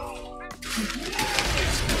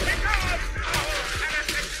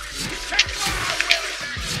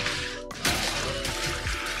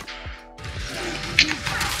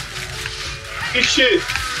 Good shit.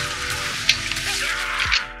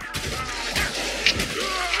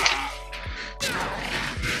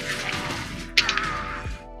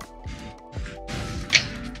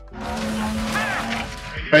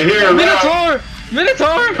 Right here, Minotaur!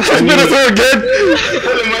 Minotaur! Minotaur again!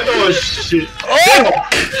 Oh shit. Oh!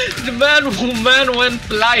 The man went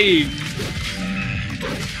flying.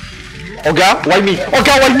 Oga, why me?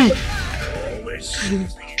 Oga, why me?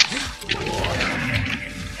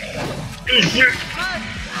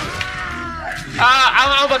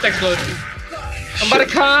 I'm about to explode. I'm about to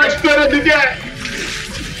come. Exploded the guy.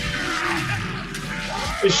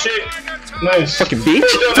 Good shit. Nice. Fucking bitch!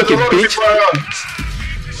 There's a Fucking lot of bitch! people around.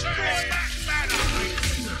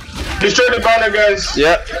 Destroy the banner, guys.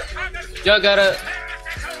 Yeah. Y'all gotta.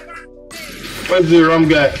 Where's the rum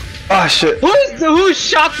guy? Ah, shit. Who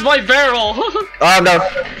shot my barrel? Oh no.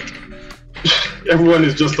 Everyone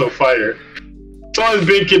is just on fire. Someone's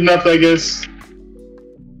being kidnapped, I guess.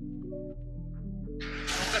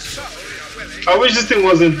 I wish this thing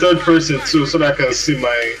was in third person too, so that I can see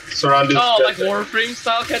my surroundings. Oh, like better. Warframe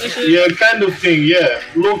style kind of shit? Yeah, kind of thing. Yeah,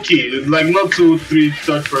 low key, like not 2, 3,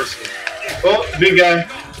 third person. Oh, big guy.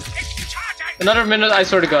 Another minute, I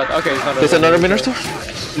swear to God. Okay, it's not There's another Minotaur?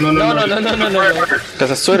 No. No.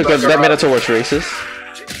 Because I swear to God, that Minotaur was racist.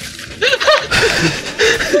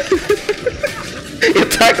 He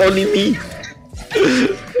attacked only me.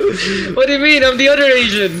 What do you mean? I'm the other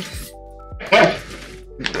Asian.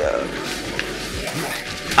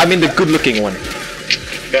 I mean the good-looking one.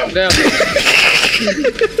 Damn. Damn.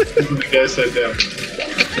 The guy said damn.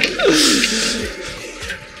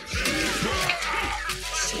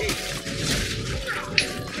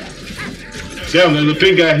 Damn, there's a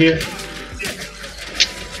big guy here.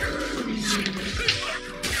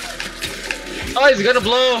 Oh, he's gonna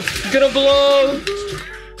blow. He's gonna blow.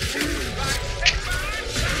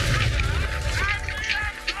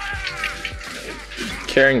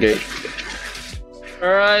 Karen Gate.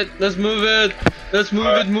 Alright, let's move it. Let's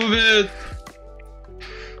move it.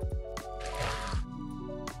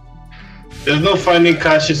 There's no finding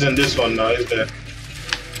caches in this one now, is there?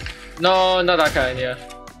 No, not that kind, yeah.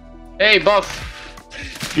 Hey, buff.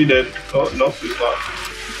 He did. Oh, no, he's not.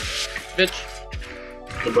 Bitch.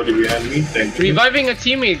 Nobody behind me, thank you. Reviving a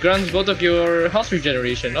teammate grants both of your health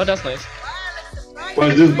regeneration. Oh, that's nice. What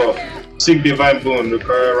is this buff? Seek divine boon,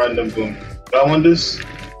 require random boon. That one this?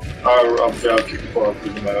 I'll keep for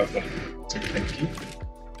my weapon. Thank you.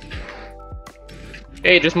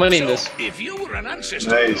 Hey, there's money in this. If you were an ancestor,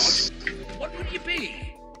 Nice. what would you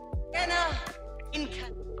be?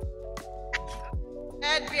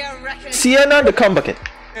 Sienna the cum bucket.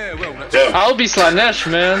 Yeah, well, that's Damn, I'll be Slanesh,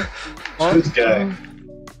 man. Huh? this guy.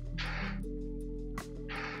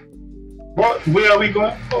 What? Where are we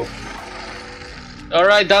going? Oh,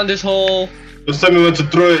 Alright, down this hole. just tell me when to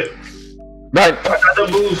throw it. Right.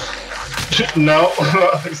 Another boost. No.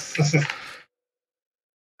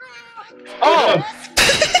 Oh!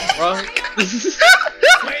 Bro.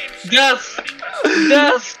 Yes!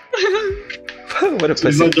 Yes! What a It's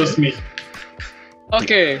pussy. not just me.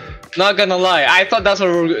 Okay, not gonna lie. I thought that's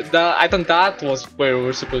where I thought that was where we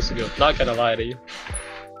were supposed to go. Not gonna lie to you.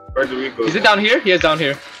 Where do we go? Is it down here? Yes, down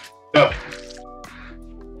here. No.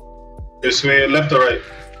 This way, left or right?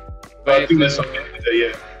 I Right, think there's left. something in there,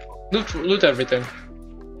 yeah. Loot everything.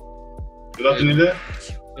 There's nothing in there?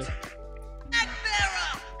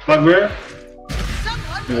 Black bear?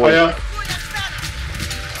 Oh yeah.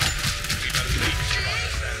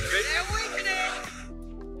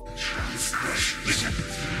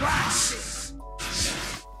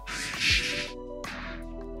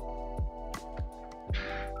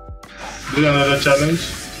 Do another challenge.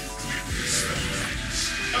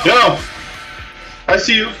 Yo! I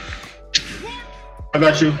see you. I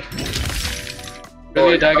got you.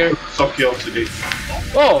 Really, dagger? Suck you out today.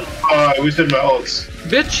 Oh, I wasted my ults.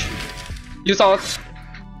 bitch! You saw it.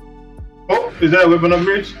 Oh, is that a weapon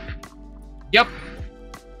upgrade? Yep.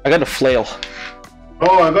 I got a flail.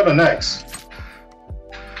 Oh, I got an axe.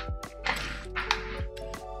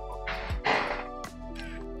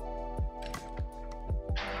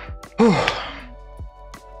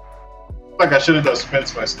 Like I shouldn't have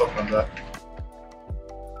spent my stuff on that.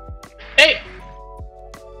 Hey!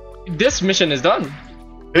 This mission is done.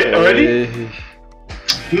 Hey, already?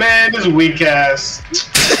 Man, this weak ass.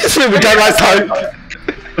 We got last time.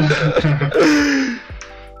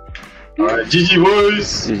 Alright, GG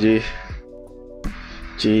boys. GG.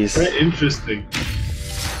 Jeez. Very interesting.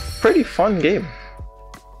 Pretty fun game.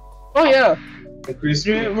 Oh yeah. Increase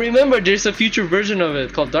Remember, there's a future version of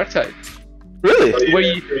it called Darktide, Really?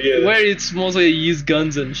 where it's mostly use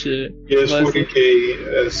guns and shit. Yeah, it's But- 40k.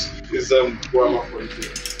 It's Warhammer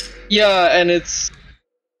 40k. Yeah, and it's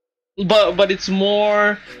but it's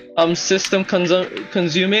more system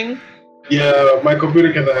consuming. Yeah, my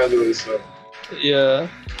computer can handle it, so. Yeah.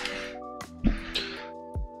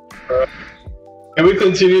 Can we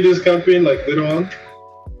continue this campaign like later on?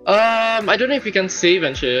 I don't know if we can save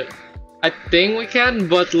and shit. I think we can,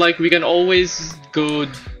 but like we can always go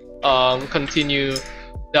continue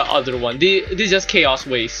the other one. This is just chaos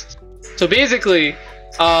waste. So basically,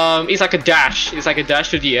 it's like a dash. It's like a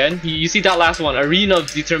dash to the end. You see that last one, Arena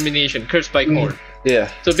of Determination, Cursed by Corn.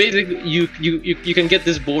 Yeah. So basically, you can get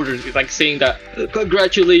this border. It's like saying that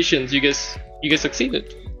congratulations, you guys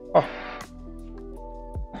succeeded. Oh.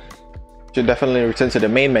 Should definitely return to the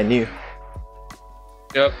main menu.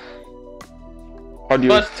 Yep. How do you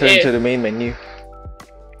But return to the main menu?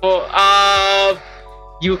 Well,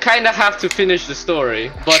 you kind of have to finish the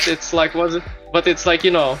story, but it's like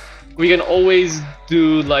you know, we can always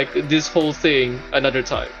do like this whole thing another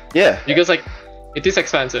time. Yeah. Because like It is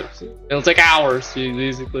expensive. It'll take hours,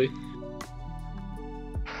 basically.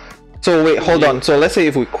 So wait, hold on. So let's say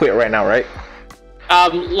if we quit right now, right?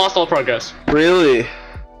 Lost all progress. Really?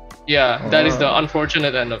 Yeah, that is the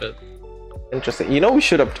unfortunate end of it. Interesting. You know, we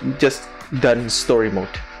should have just done story mode.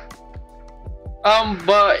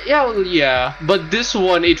 But yeah. But this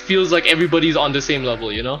one, it feels like everybody's on the same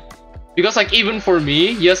level, you know? Because like even for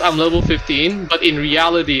me, yes, I'm level 15, but in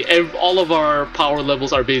reality, all of our power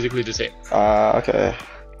levels are basically the same. Okay.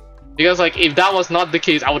 Because like if that was not the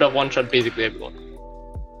case, I would have one-shot basically everyone.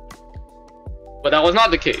 But that was not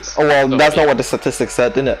the case. Oh well, so, that's not what the statistics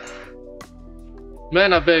said, didn't it?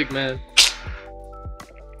 Man, I beg, man.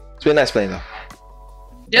 It's been nice playing though.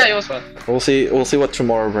 Yeah, it was fun. We'll see what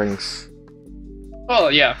tomorrow brings. Oh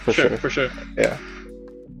yeah, For sure. Yeah.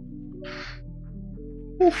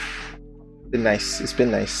 Oof. Been nice. It's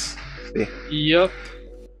been nice. See. Yep.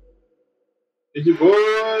 Thank you,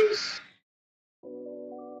 boys.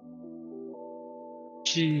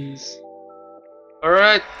 Jeez.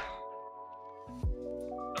 Alright.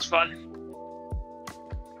 That's fun.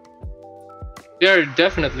 There are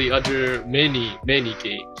definitely many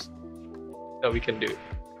games that we can do.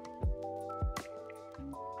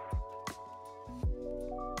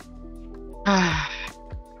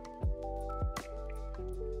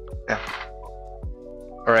 Yeah.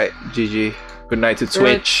 Alright, GG. Good night to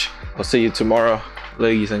Twitch. I'll see you tomorrow,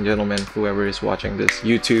 ladies and gentlemen, whoever is watching this.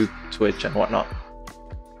 YouTube, Twitch, and whatnot.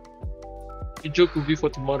 Your joke will be for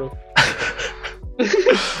tomorrow.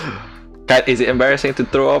 Cat, is it embarrassing to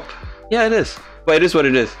throw up? Yeah, it is. But it is what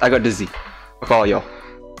it is. I got dizzy. Fuck all y'all.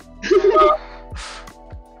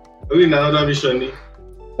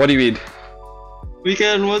 What do you mean? We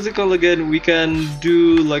can, what's it called again? We can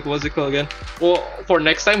do like, what's it called again? Well, for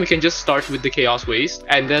next time, we can just start with the Chaos Waste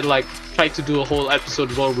and then like try to do a whole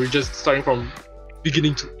episode where we're just starting from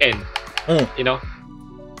beginning to end. You know?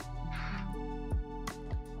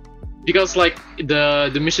 Because like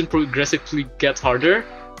the mission progressively gets harder,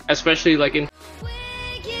 especially like in